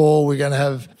therefore we're going to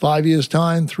have 5 years'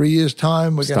 time, 3 years'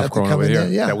 time, we're going to have to come in there.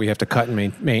 Yeah. That we have to cut and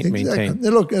maintain. Exactly.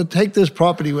 Look, take this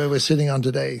property where we're sitting on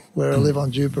today, where I live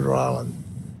on Jupiter Island.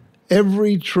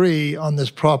 Every tree on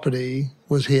this property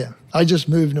was here. I just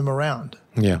moved them around.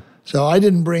 Yeah. So I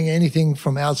didn't bring anything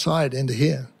from outside into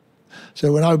here.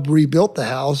 So when I rebuilt the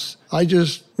house, I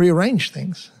just rearranged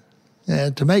things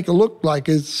to make it look like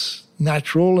it's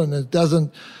natural and it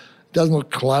doesn't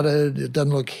look cluttered. It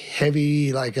doesn't look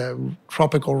heavy like a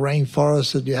tropical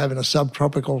rainforest that you have in a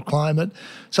subtropical climate.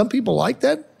 Some people like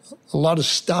that. A lot of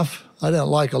stuff. I don't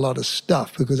like a lot of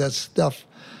stuff because that stuff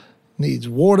needs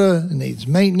water, it needs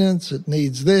maintenance, it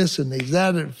needs this, it needs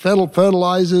that. It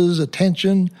fertilizes,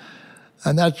 attention.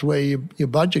 And that's where your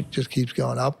budget just keeps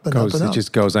going up and up and up. It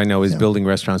just goes. I know as building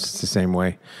restaurants, it's the same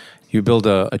way. You build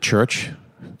a church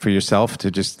for yourself to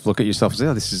just look at yourself and say,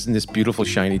 oh, this is in this beautiful,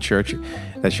 shiny church.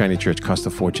 That shiny church costs a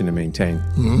fortune to maintain.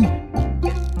 Mm-hmm.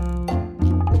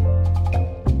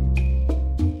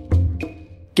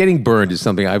 Getting burned is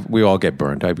something we all get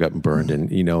burned. I've gotten burned.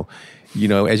 And,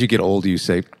 as you get older, you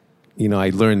say,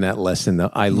 I learned that lesson.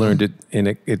 I learned it, and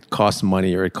it costs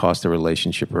money, or it costs a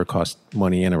relationship, or it costs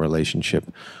money in a relationship.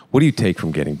 What do you take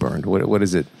from getting burned? What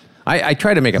is it? I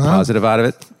try to make a positive out of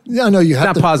it. Yeah, no, you have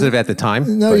it's not positive at the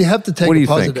time. No, you have to take a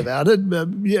positive think? out of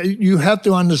it. You have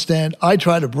to understand. I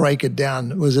try to break it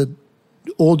down. Was it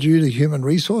all due to human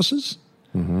resources?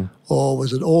 Mm-hmm. Or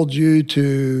was it all due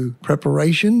to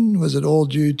preparation? Was it all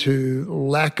due to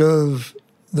lack of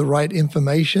the right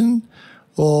information?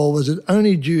 Or was it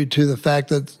only due to the fact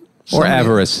that... Or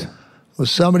avarice. Was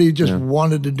somebody who just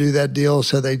wanted to do that deal,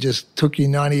 so they just took you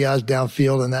 90 yards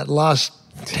downfield, and that last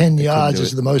 10 yards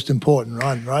is the most important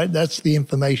run, right? That's the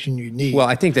information you need. Well,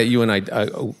 I think that you and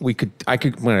I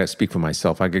could, when I speak for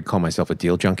myself, I could call myself a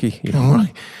deal junkie. You know,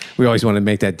 we always want to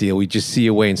make that deal. We just see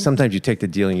a way, and sometimes you take the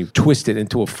deal and you twist it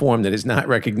into a form that is not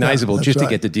recognizable just to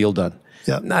get the deal done.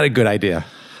 Yeah. Not a good idea.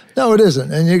 No, it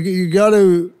isn't. And you got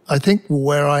to, I think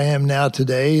where I am now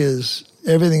today is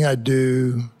everything I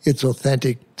do, it's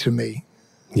authentic to me.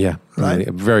 Yeah, right.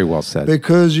 Very well said.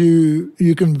 Because you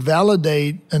can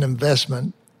validate an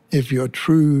investment if you're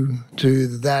true to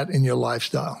that in your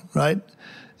lifestyle, right?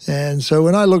 And so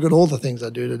when I look at all the things I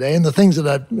do today and the things that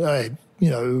I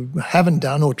haven't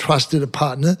done or trusted a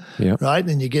partner, right?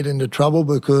 And you get into trouble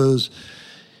because,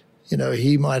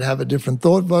 he might have a different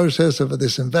thought process of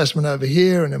this investment over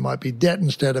here, and it might be debt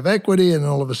instead of equity, and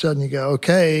all of a sudden you go,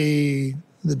 okay,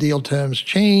 the deal terms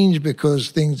change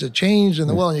because things have changed in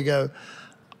the world, and you go,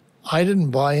 I didn't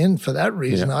buy in for that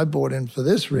reason. I bought in for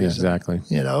this reason. Yeah, exactly.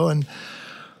 And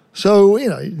so,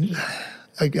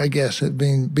 I guess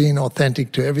being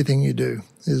authentic to everything you do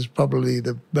is probably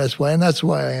the best way, and that's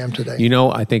why I am today.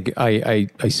 I think I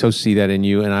so see that in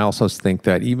you, and I also think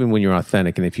that even when you're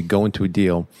authentic, and if you go into a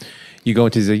deal, you go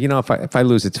into if I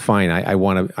lose, it's fine. I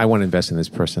want to invest in this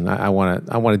person. I want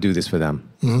to do this for them.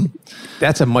 Mm-hmm.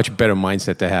 That's a much better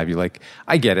mindset to have. You're like,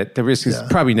 I get it. The risk is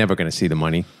probably never going to see the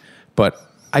money, but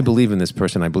I believe in this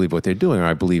person. I believe what they're doing, or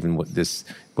I believe in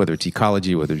whether it's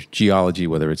ecology, whether it's geology,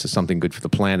 whether it's something good for the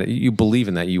planet. You believe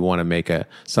in that. You want to make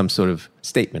some sort of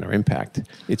statement or impact.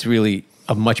 It's really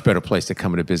a much better place to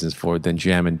come into business for than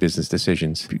jamming business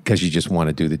decisions because you just want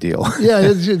to do the deal. Yeah,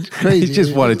 it's crazy. You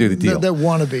just want to do the deal. That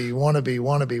want to be, or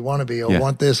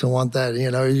want this and want that.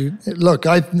 Look,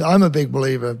 I'm a big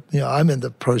believer. I'm in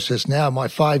the process now. My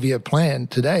 5-year plan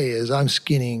today is I'm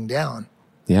skinning down.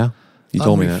 Yeah. You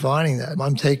told me that. I'm refining that.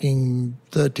 I'm taking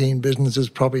 13 businesses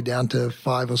probably down to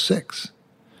 5 or 6,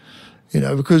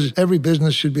 because every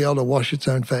business should be able to wash its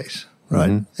own face, right?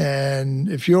 Mm-hmm. And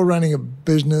if you're running a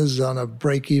business on a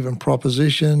break-even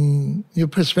proposition, you're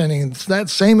spending that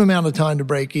same amount of time to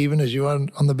break even as you are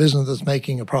on the business that's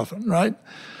making a profit, right?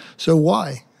 So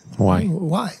why?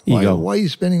 Why? Ego. Why are you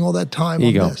spending all that time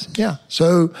Ego. on this? Yeah.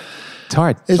 So it's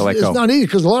hard to let go. It's not easy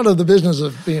because a lot of the businesses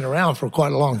have been around for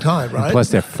quite a long time, right? And plus,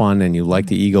 they're fun, and you like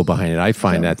the ego behind it. I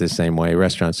find that the same way.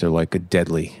 Restaurants are like They're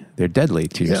deadly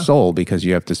to your soul because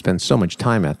you have to spend so much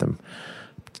time at them.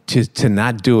 To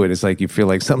not do it, it's like you feel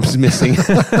like something's missing.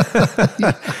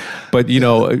 But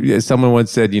someone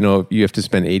once said, you have to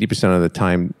spend 80% of the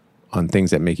time on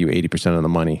things that make you 80% of the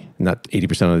money, not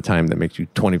 80% of the time that makes you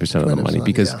 20% of the money.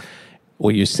 Because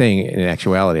what you're saying in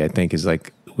actuality, I think, is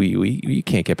like, you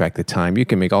can't get back the time. You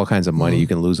can make all kinds of money. You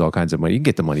can lose all kinds of money. You can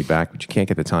get the money back, but you can't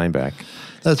get the time back.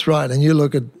 That's right. And you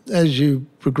look at, as you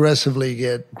progressively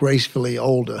get gracefully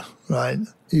older, right,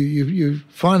 you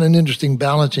find an interesting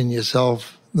balance in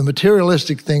yourself. The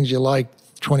materialistic things you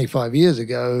liked 25 years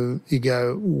ago, you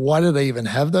go, why did I even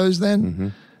have those then? Mm-hmm.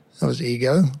 That was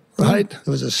ego, right? It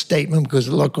was a statement because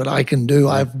look what I can do.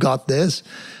 I've got this.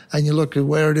 And you look at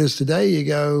where it is today, you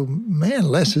go, man,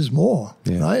 less is more,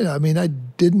 right? I mean, I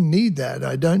didn't need that.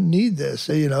 I don't need this.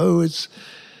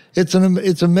 It's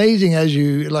amazing as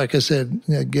you, like I said,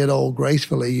 get old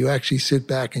gracefully. You actually sit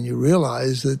back and you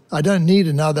realize that I don't need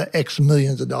another X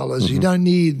millions of dollars. Mm-hmm. You don't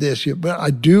need this, but I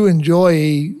do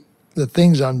enjoy the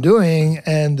things I'm doing,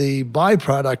 and the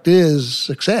byproduct is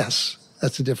success.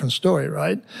 That's a different story,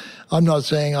 right? I'm not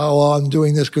saying, I'm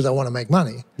doing this because I want to make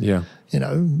money. Yeah.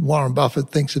 Warren Buffett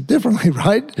thinks it differently,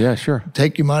 right? Yeah, sure.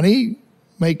 Take your money,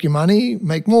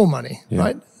 make more money,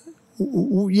 right?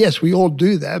 Yes, we all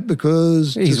do that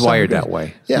because he's wired that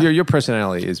way. Yeah. Your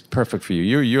personality is perfect for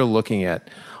you. You're looking at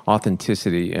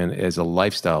authenticity and as a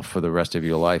lifestyle for the rest of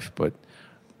your life, but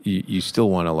you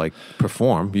still want to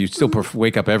perform. You still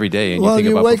wake up every day and you think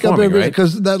about performing, right? Well,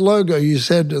 because that logo you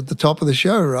said at the top of the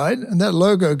show, right? And that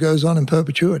logo goes on in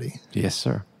perpetuity. Yes,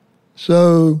 sir.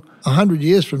 So 100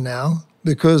 years from now,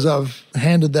 because I've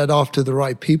handed that off to the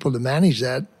right people to manage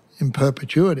that in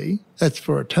perpetuity, that's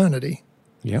for eternity,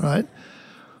 right?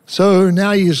 So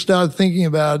now you start thinking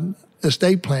about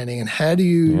estate planning and how do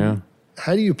you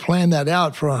plan that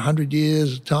out for 100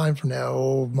 years time from now,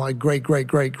 or my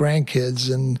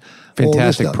great-great-great-grandkids and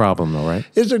fantastic problem though, right?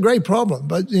 It's a great problem.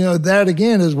 But, that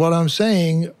again is what I'm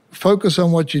saying. Focus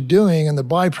on what you're doing, and the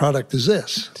byproduct is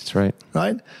this. That's right.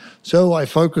 Right? So I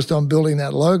focused on building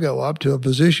that logo up to a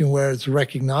position where it's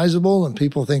recognizable and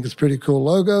people think it's a pretty cool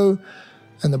logo,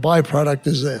 and the byproduct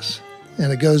is this.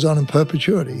 And it goes on in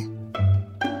perpetuity.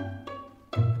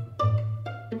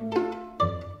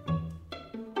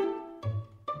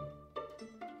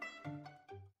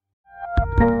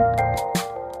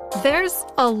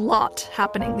 lot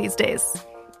happening these days.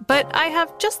 But I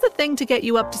have just the thing to get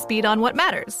you up to speed on what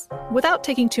matters, without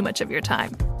taking too much of your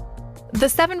time. The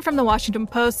 7 from the Washington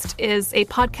Post is a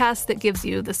podcast that gives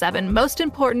you the 7 most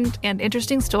important and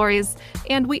interesting stories,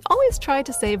 and we always try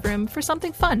to save room for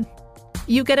something fun.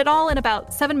 You get it all in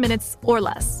about 7 minutes or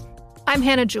less. I'm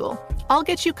Hannah Jewell. I'll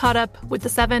get you caught up with the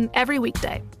 7 every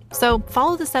weekday. So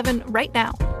follow the 7 right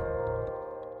now.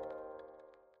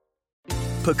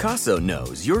 Picasso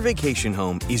knows your vacation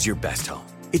home is your best home.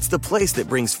 It's the place that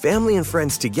brings family and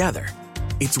friends together.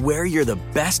 It's where you're the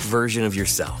best version of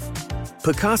yourself.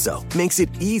 Picasso makes it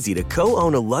easy to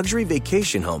co-own a luxury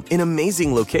vacation home in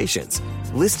amazing locations.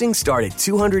 Listings start at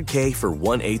 $200K for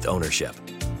 1/8 ownership.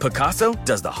 Picasso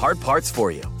does the hard parts for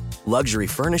you. Luxury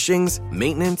furnishings,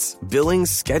 maintenance,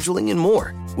 billings, scheduling, and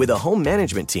more. With a home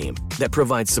management team that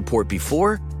provides support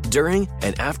before, during,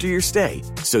 and after your stay,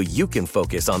 so you can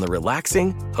focus on the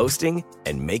relaxing, hosting,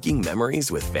 and making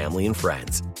memories with family and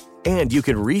friends. And you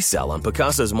can resell on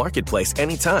Picasso's marketplace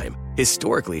anytime,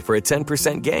 historically for a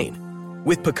 10% gain.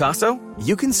 With Picasso,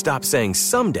 you can stop saying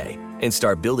someday and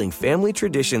start building family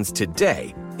traditions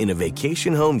today in a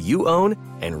vacation home you own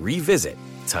and revisit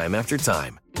time after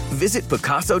time. Visit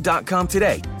Picasso.com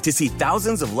today to see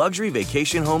thousands of luxury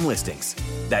vacation home listings.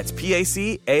 That's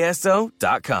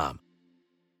PACASO.com.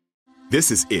 This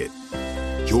is it.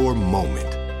 Your moment.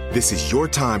 This is your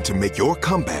time to make your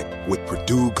comeback with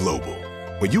Purdue Global.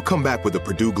 When you come back with a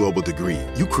Purdue Global degree,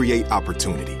 you create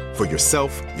opportunity for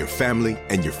yourself, your family,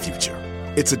 and your future.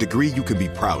 It's a degree you can be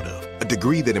proud of, a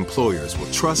degree that employers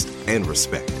will trust and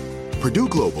respect. Purdue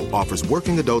Global offers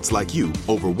working adults like you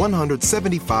over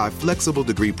 175 flexible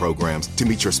degree programs to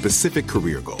meet your specific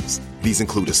career goals. These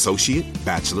include associate,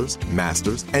 bachelor's,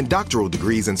 master's, and doctoral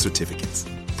degrees and certificates.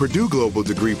 Purdue Global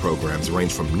degree programs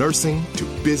range from nursing to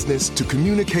business to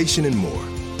communication and more.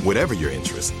 Whatever your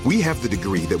interest, we have the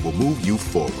degree that will move you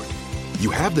forward.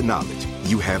 You have the knowledge,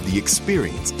 you have the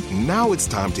experience. Now it's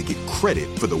time to get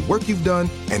credit for the work you've done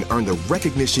and earn the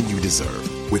recognition you deserve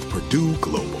with Purdue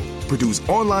Global, Purdue's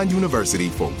online university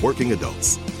for working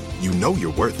adults. You know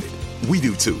you're worth it. We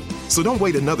do too. So don't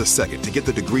wait another second to get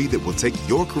the degree that will take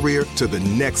your career to the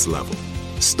next level.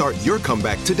 Start your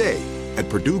comeback today at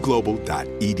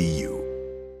purdueglobal.edu.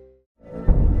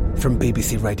 From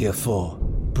BBC Radio 4,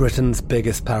 Britain's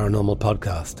biggest paranormal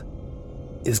podcast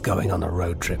is going on a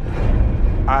road trip.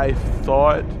 I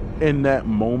thought in that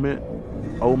moment,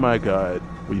 oh my God,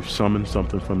 we've summoned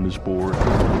something from this board.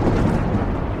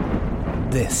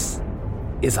 This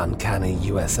is Uncanny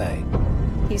USA.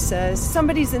 He says,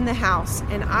 somebody's in the house,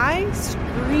 and I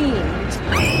screamed.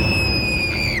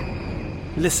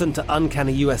 Listen to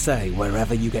Uncanny USA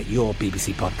wherever you get your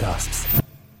BBC podcasts,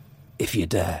 if you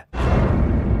dare.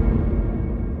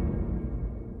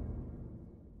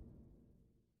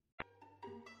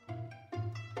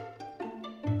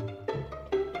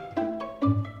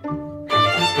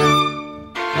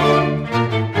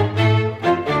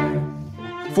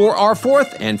 For our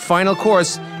fourth and final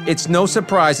course, it's no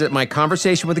surprise that my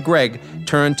conversation with Greg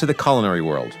turned to the culinary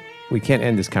world. We can't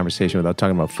end this conversation without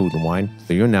talking about food and wine.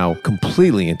 So you're now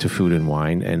completely into food and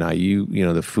wine, and you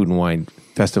know, the Food and Wine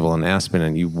Festival in Aspen,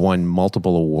 and you've won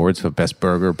multiple awards for best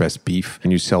burger, best beef,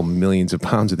 and you sell millions of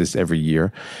pounds of this every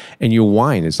year. And your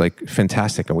wine is like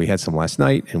fantastic, and we had some last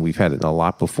night, and we've had it a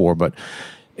lot before, but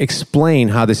explain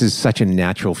how this is such a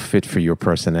natural fit for your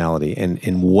personality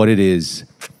and what it is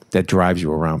that drives you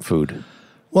around food.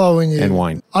 Well, and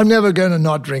wine. I'm never going to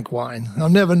not drink wine.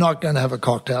 I'm never not going to have a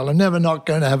cocktail. I'm never not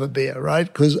going to have a beer, right?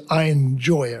 Because I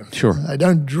enjoy it. Sure. I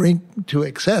don't drink to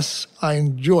excess. I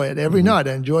enjoy it every night.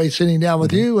 I enjoy sitting down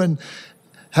with you and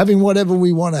having whatever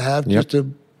we want to have just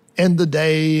to end the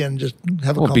day and just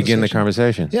have a conversation. Begin the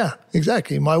conversation. Yeah,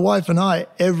 exactly. My wife and I,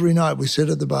 every night we sit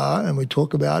at the bar and we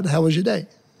talk about how was your day?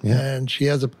 Yeah. And she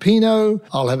has a Pinot,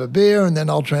 I'll have a beer, and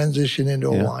then I'll transition into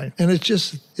a wine. And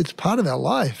it's part of our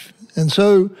life. And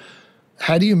so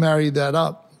how do you marry that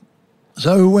up?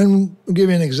 So I'll give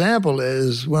you an example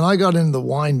is when I got into the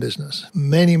wine business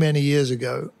many, many years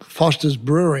ago, Foster's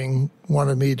Brewing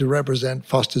wanted me to represent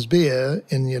Foster's Beer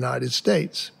in the United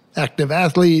States. Active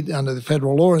athlete under the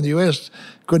federal law in the U.S.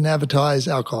 couldn't advertise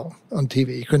alcohol on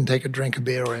TV. You couldn't take a drink of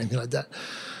beer or anything like that.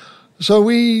 So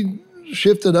we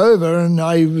shifted over and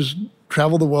I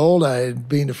traveled the world. I had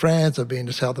been to France, I've been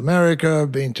to South America,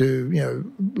 I've been to,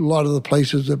 a lot of the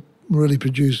places that really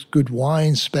produce good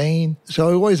wine, Spain. So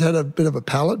I always had a bit of a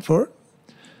palate for it.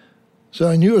 So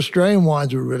I knew Australian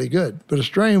wines were really good, but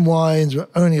Australian wines were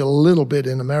only a little bit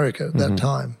in America at that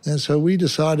time. And so we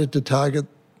decided to target,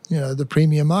 the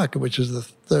premium market, which is the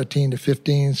 $13 to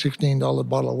 $15, $16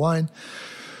 bottle of wine.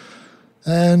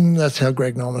 And that's how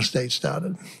Greg Norman Estate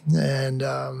started.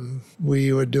 And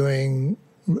we were doing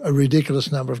a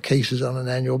ridiculous number of cases on an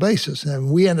annual basis.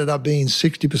 And we ended up being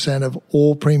 60% of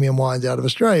all premium wines out of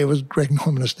Australia was Greg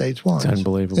Norman Estates wines. It's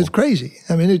unbelievable. It's crazy.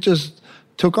 I mean, it just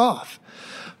took off.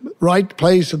 Right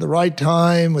place at the right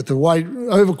time with the right,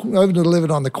 over-delivered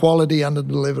on the quality,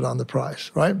 under-delivered on the price,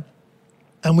 right?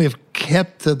 And we've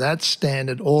kept to that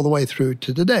standard all the way through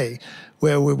to today,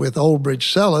 where we're with Old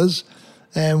Bridge Cellars,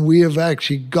 and we have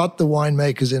actually got the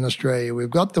winemakers in Australia. We've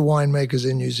got the winemakers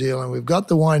in New Zealand. We've got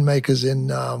the winemakers in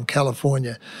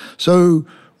California. So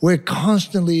we're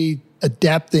constantly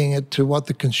adapting it to what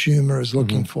the consumer is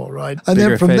looking for, right? And Bigger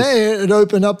then from face. there, it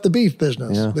opened up the beef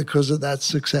business Yeah. because of that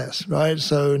success, right?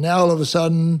 So now all of a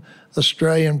sudden,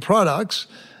 Australian products,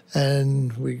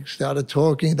 and we started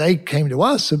talking. They came to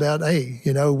us about, hey,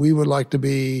 we would like to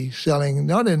be selling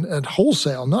not at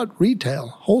wholesale, not retail,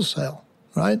 wholesale,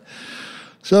 right?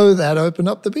 So that opened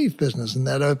up the beef business, and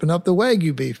that opened up the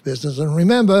Wagyu beef business. And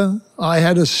remember, I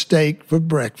had a steak for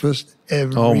breakfast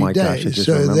every day. Oh my gosh, I just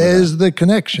so remember there's the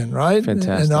connection, right?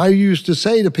 Fantastic. And I used to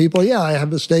say to people, yeah, I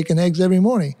have a steak and eggs every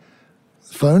morning.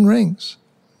 The phone rings.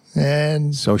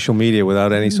 And social media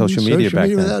without any social media back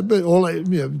then. without, but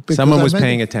because Someone I was made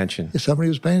paying it. attention. Somebody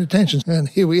was paying attention. And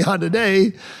here we are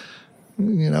today,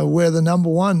 we're the number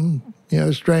one,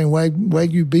 Australian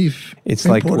Wagyu beef. It's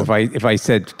importer. like if I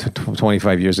said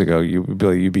 25 years ago,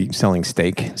 you'd be selling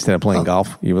steak instead of playing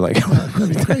golf. You were like,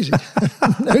 that'd be crazy.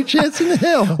 No chance in the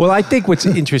hell. Well, I think what's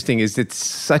interesting is it's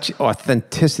such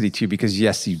authenticity to you because,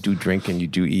 yes, you do drink and you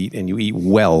do eat and you eat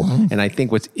well. Mm-hmm. And I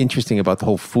think what's interesting about the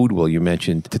whole food wheel you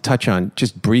mentioned, to touch on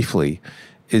just briefly,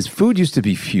 is food used to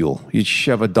be fuel. You'd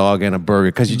shove a dog and a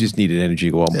burger because you just needed energy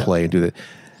to go out and play and do that.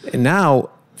 And now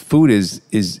food is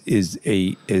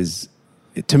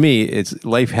to me, it's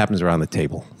life happens around the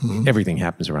table. Mm-hmm. Everything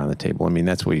happens around the table. I mean,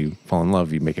 that's where you fall in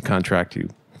love. You make a contract, you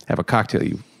have a cocktail,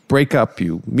 you break up,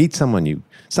 you meet someone, you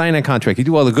sign a contract, you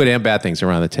do all the good and bad things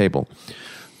around the table.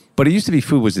 But it used to be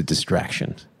food was a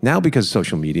distraction. Now, because of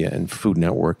social media and Food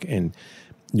Network and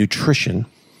nutrition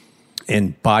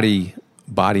and body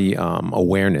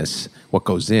awareness, what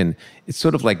goes in, it's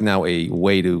sort of like now a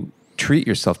way to treat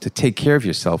yourself, to take care of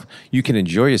yourself. You can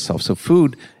enjoy yourself. So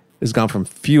food has gone from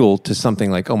fuel to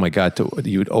something like, oh my God,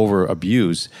 you would over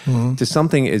abuse, to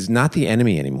something is not the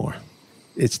enemy anymore.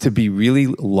 It's to be really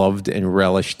loved and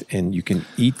relished, and you can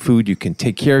eat food, you can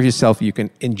take care of yourself, you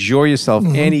can enjoy yourself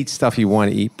and eat stuff you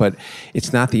want to eat, but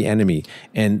it's not the enemy.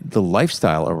 And the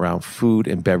lifestyle around food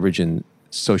and beverage and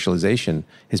socialization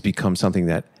has become something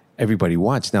that everybody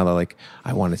wants. Now they're like,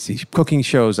 I want to see cooking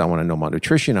shows, I want to know about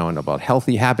nutrition, I want to know about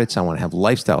healthy habits, I want to have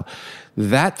lifestyle.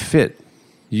 That fit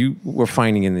you were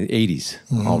finding in the 80s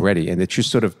already, and that you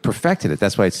sort of perfected it.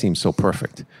 That's why it seems so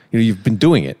perfect. You've been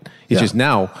doing it. It's just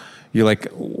now you're like,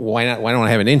 why not? Why don't I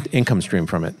have an income stream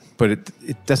from it? But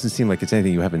it doesn't seem like it's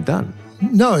anything you haven't done.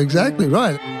 No, exactly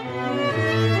right.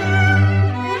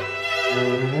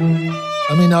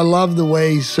 I mean, I love the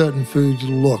way certain foods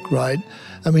look, right?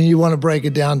 I mean, you want to break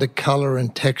it down to color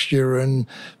and texture and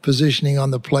positioning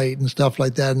on the plate and stuff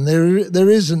like that. And there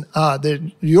is an art.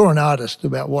 You're an artist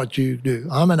about what you do.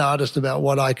 I'm an artist about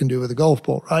what I can do with a golf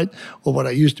ball, right? Or what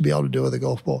I used to be able to do with a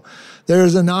golf ball. There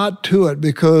is an art to it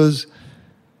because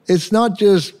it's not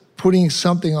just putting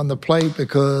something on the plate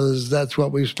because that's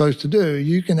what we're supposed to do.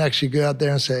 You can actually go out there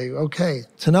and say, okay,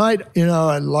 tonight,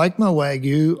 I like my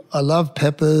Wagyu. I love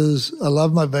peppers. I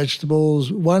love my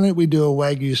vegetables. Why don't we do a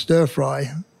Wagyu stir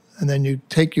fry? And then you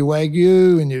take your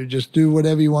Wagyu and you just do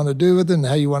whatever you want to do with it and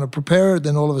how you want to prepare it.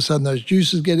 Then all of a sudden those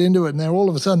juices get into it. And then all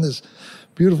of a sudden this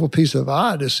beautiful piece of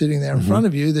art is sitting there in front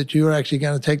of you that you're actually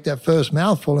going to take that first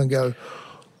mouthful and go,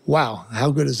 wow, how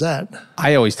good is that?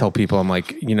 I always tell people, I'm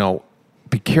like,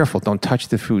 be careful. Don't touch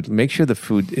the food. Make sure the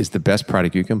food is the best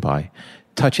product you can buy.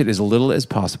 Touch it as little as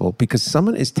possible because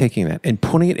someone is taking that and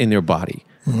putting it in their body.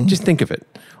 Just think of it.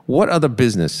 What other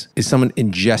business is someone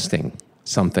ingesting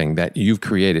something that you've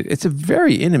created? It's a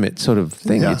very intimate sort of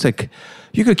thing. Yeah. It's like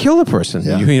you could kill the person,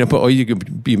 or you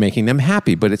could be making them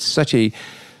happy. But it's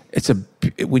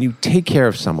when you take care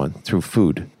of someone through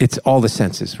food, it's all the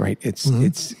senses, right?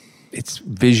 It's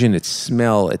vision, it's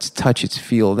smell, it's touch, it's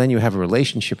feel. Then you have a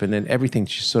relationship, and then everything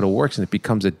just sort of works, and it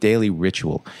becomes a daily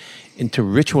ritual. And to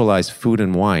ritualize food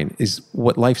and wine is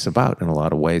what life's about in a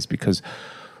lot of ways, because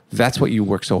that's what you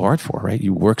work so hard for, right?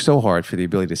 You work so hard for the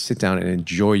ability to sit down and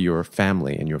enjoy your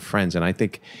family and your friends. And I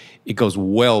think it goes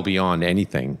well beyond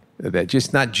anything.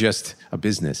 That not just a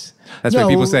business. That's why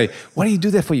people say, why do you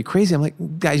do that for? You crazy? I'm like,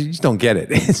 guys, you just don't get it.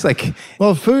 It's like...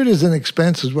 Well, food is an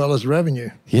expense as well as revenue.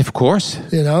 Yeah, of course.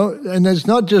 You know, and it's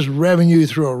not just revenue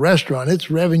through a restaurant. It's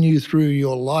revenue through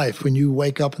your life. When you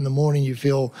wake up in the morning, you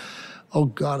feel, oh,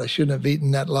 God, I shouldn't have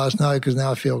eaten that last night because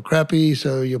now I feel crappy.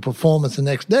 So your performance the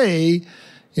next day,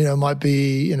 you know, might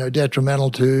be, you know, detrimental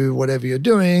to whatever you're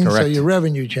doing. Correct. So your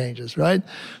revenue changes, right?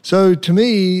 So to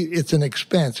me, it's an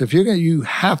expense. If you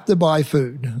have to buy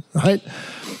food, right?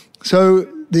 So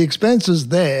the expense is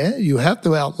there. You have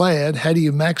to outlay it. How do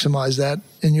you maximize that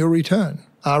in your return?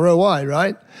 ROI,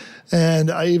 right? And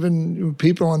even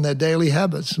people on their daily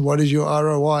habits, what is your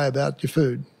ROI about your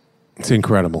food? It's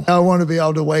incredible. I want to be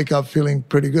able to wake up feeling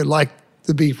pretty good, like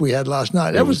the beef we had last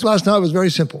night. Last night was very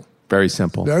simple. Very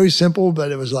simple. Very simple,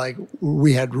 but it was like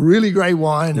we had really great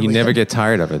wine. You never get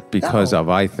tired of it because of,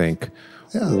 I think,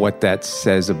 what that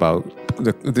says about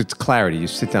the clarity. You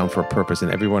sit down for a purpose,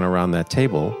 and everyone around that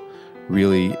table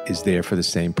really is there for the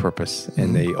same purpose,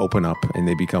 and they open up and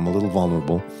they become a little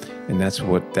vulnerable, and that's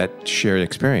what that shared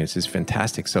experience is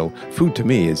fantastic. So food to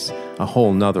me is a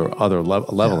whole other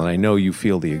level, and I know you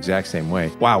feel the exact same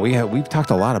way. Wow, we've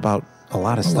talked a lot about a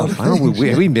lot of stuff. I don't know.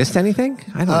 Have we missed anything?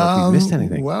 I don't know if we missed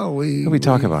anything. Well, what did we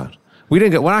talk about? We're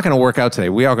not going to work out today.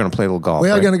 We are going to play a little golf. We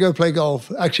are going to go play golf.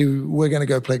 Actually, we're going to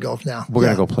go play golf now. We're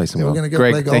going to go play some golf.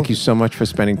 Greg, thank you so much for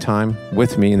spending time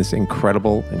with me in this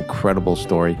incredible, incredible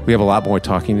story. We have a lot more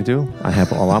talking to do. I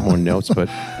have a lot more notes, but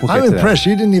we'll get I'm impressed.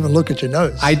 You didn't even look at your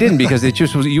notes. I didn't because it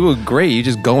just was. You were great. You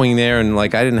just going there and I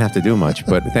didn't have to do much.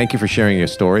 But thank you for sharing your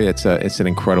story. It's an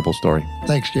incredible story.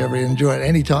 Thanks, Jeffrey. Enjoy it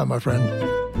anytime, my friend.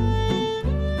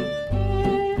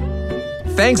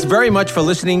 Thanks very much for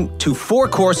listening to 4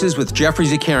 Courses with Jeffrey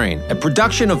Zakarian, a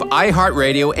production of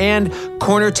iHeartRadio and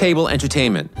Corner Table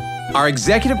Entertainment. Our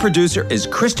executive producer is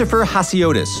Christopher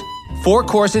Hasiotis. 4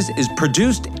 Courses is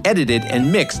produced, edited,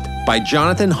 and mixed by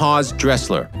Jonathan Hawes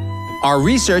Dressler. Our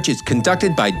research is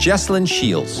conducted by Jesslyn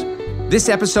Shields. This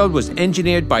episode was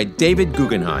engineered by David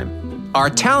Guggenheim.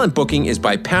 Our talent booking is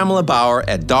by Pamela Bauer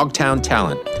at Dogtown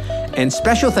Talent. And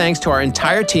special thanks to our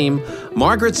entire team,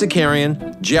 Margaret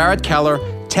Zakarian, Jarrett Keller,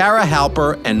 Tara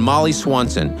Halper, and Molly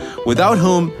Swanson, without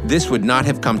whom this would not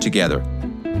have come together.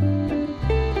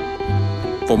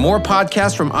 For more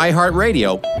podcasts from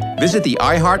iHeartRadio, visit the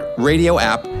iHeartRadio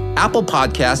app, Apple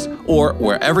Podcasts, or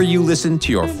wherever you listen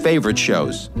to your favorite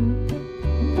shows.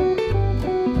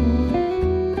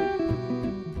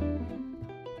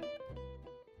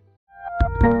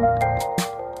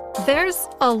 There's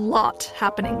a lot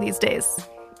happening these days,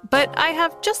 but I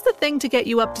have just the thing to get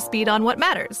you up to speed on what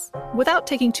matters, without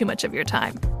taking too much of your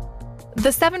time.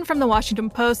 The 7 from the Washington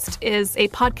Post is a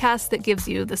podcast that gives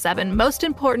you the 7 most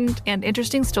important and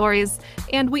interesting stories,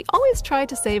 and we always try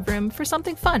to save room for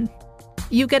something fun.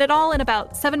 You get it all in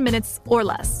about 7 minutes or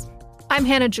less. I'm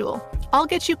Hannah Jewell. I'll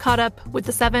get you caught up with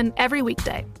the 7 every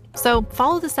weekday, so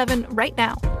follow the 7 right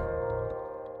now.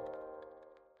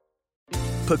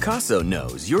 Pacaso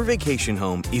knows your vacation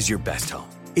home is your best home.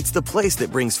 It's the place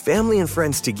that brings family and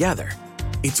friends together.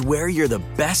 It's where you're the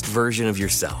best version of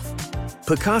yourself.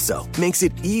 Pacaso makes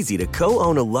it easy to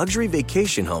co-own a luxury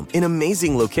vacation home in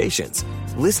amazing locations.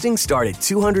 Listings start at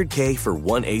 $200K for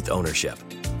 1/8 ownership.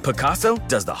 Pacaso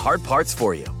does the hard parts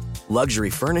for you. Luxury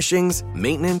furnishings,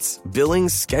 maintenance,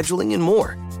 billings, scheduling, and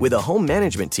more. With a home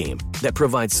management team that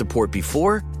provides support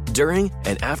before, during,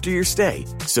 and after your stay,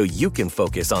 so you can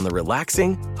focus on the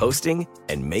relaxing, hosting,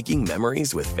 and making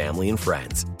memories with family and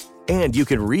friends. And you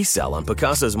can resell on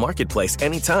Pacaso's marketplace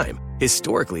anytime,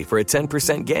 historically for a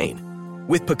 10% gain.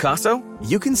 With Pacaso,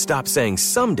 you can stop saying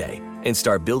someday and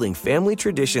start building family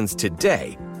traditions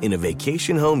today in a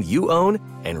vacation home you own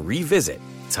and revisit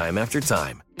time after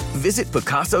time. Visit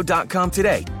Pacaso.com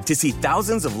today to see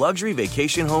thousands of luxury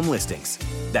vacation home listings.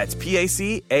 That's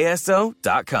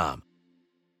PACASO.com.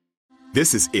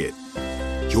 This is it.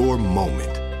 Your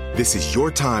moment. This is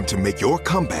your time to make your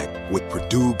comeback with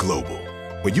Purdue Global.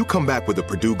 When you come back with a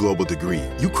Purdue Global degree,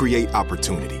 you create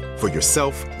opportunity for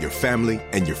yourself, your family,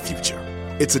 and your future.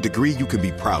 It's a degree you can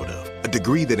be proud of, a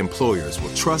degree that employers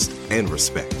will trust and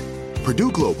respect.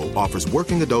 Purdue Global offers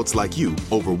working adults like you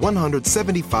over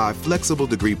 175 flexible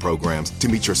degree programs to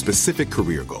meet your specific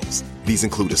career goals. These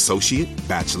include associate,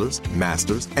 bachelor's,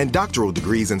 master's, and doctoral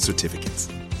degrees and certificates.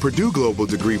 Purdue Global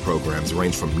degree programs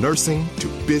range from nursing to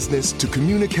business to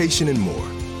communication and more.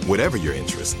 Whatever your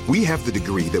interest, we have the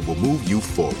degree that will move you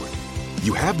forward.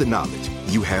 You have the knowledge,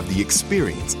 you have the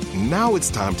experience. Now it's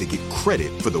time to get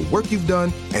credit for the work you've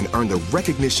done and earn the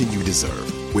recognition you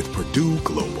deserve. with Purdue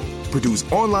Global, Purdue's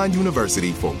online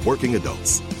university for working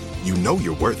adults. You know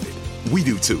you're worth it. We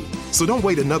do too. So don't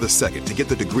wait another second to get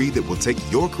the degree that will take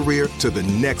your career to the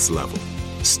next level.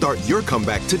 Start your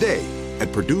comeback today at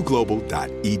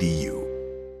purdueglobal.edu.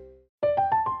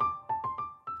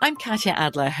 I'm Katya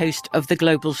Adler, host of The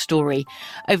Global Story.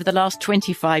 Over the last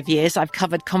 25 years, I've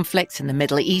covered conflicts in the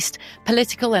Middle East,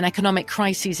 political and economic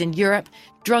crises in Europe,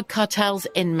 drug cartels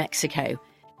in Mexico.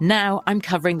 Now I'm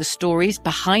covering the stories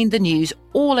behind the news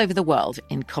all over the world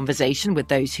in conversation with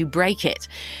those who break it.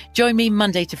 Join me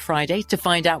Monday to Friday to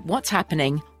find out what's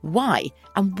happening, why,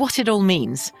 and what it all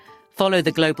means. Follow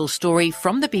The Global Story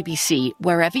from the BBC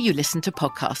wherever you listen to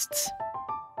podcasts.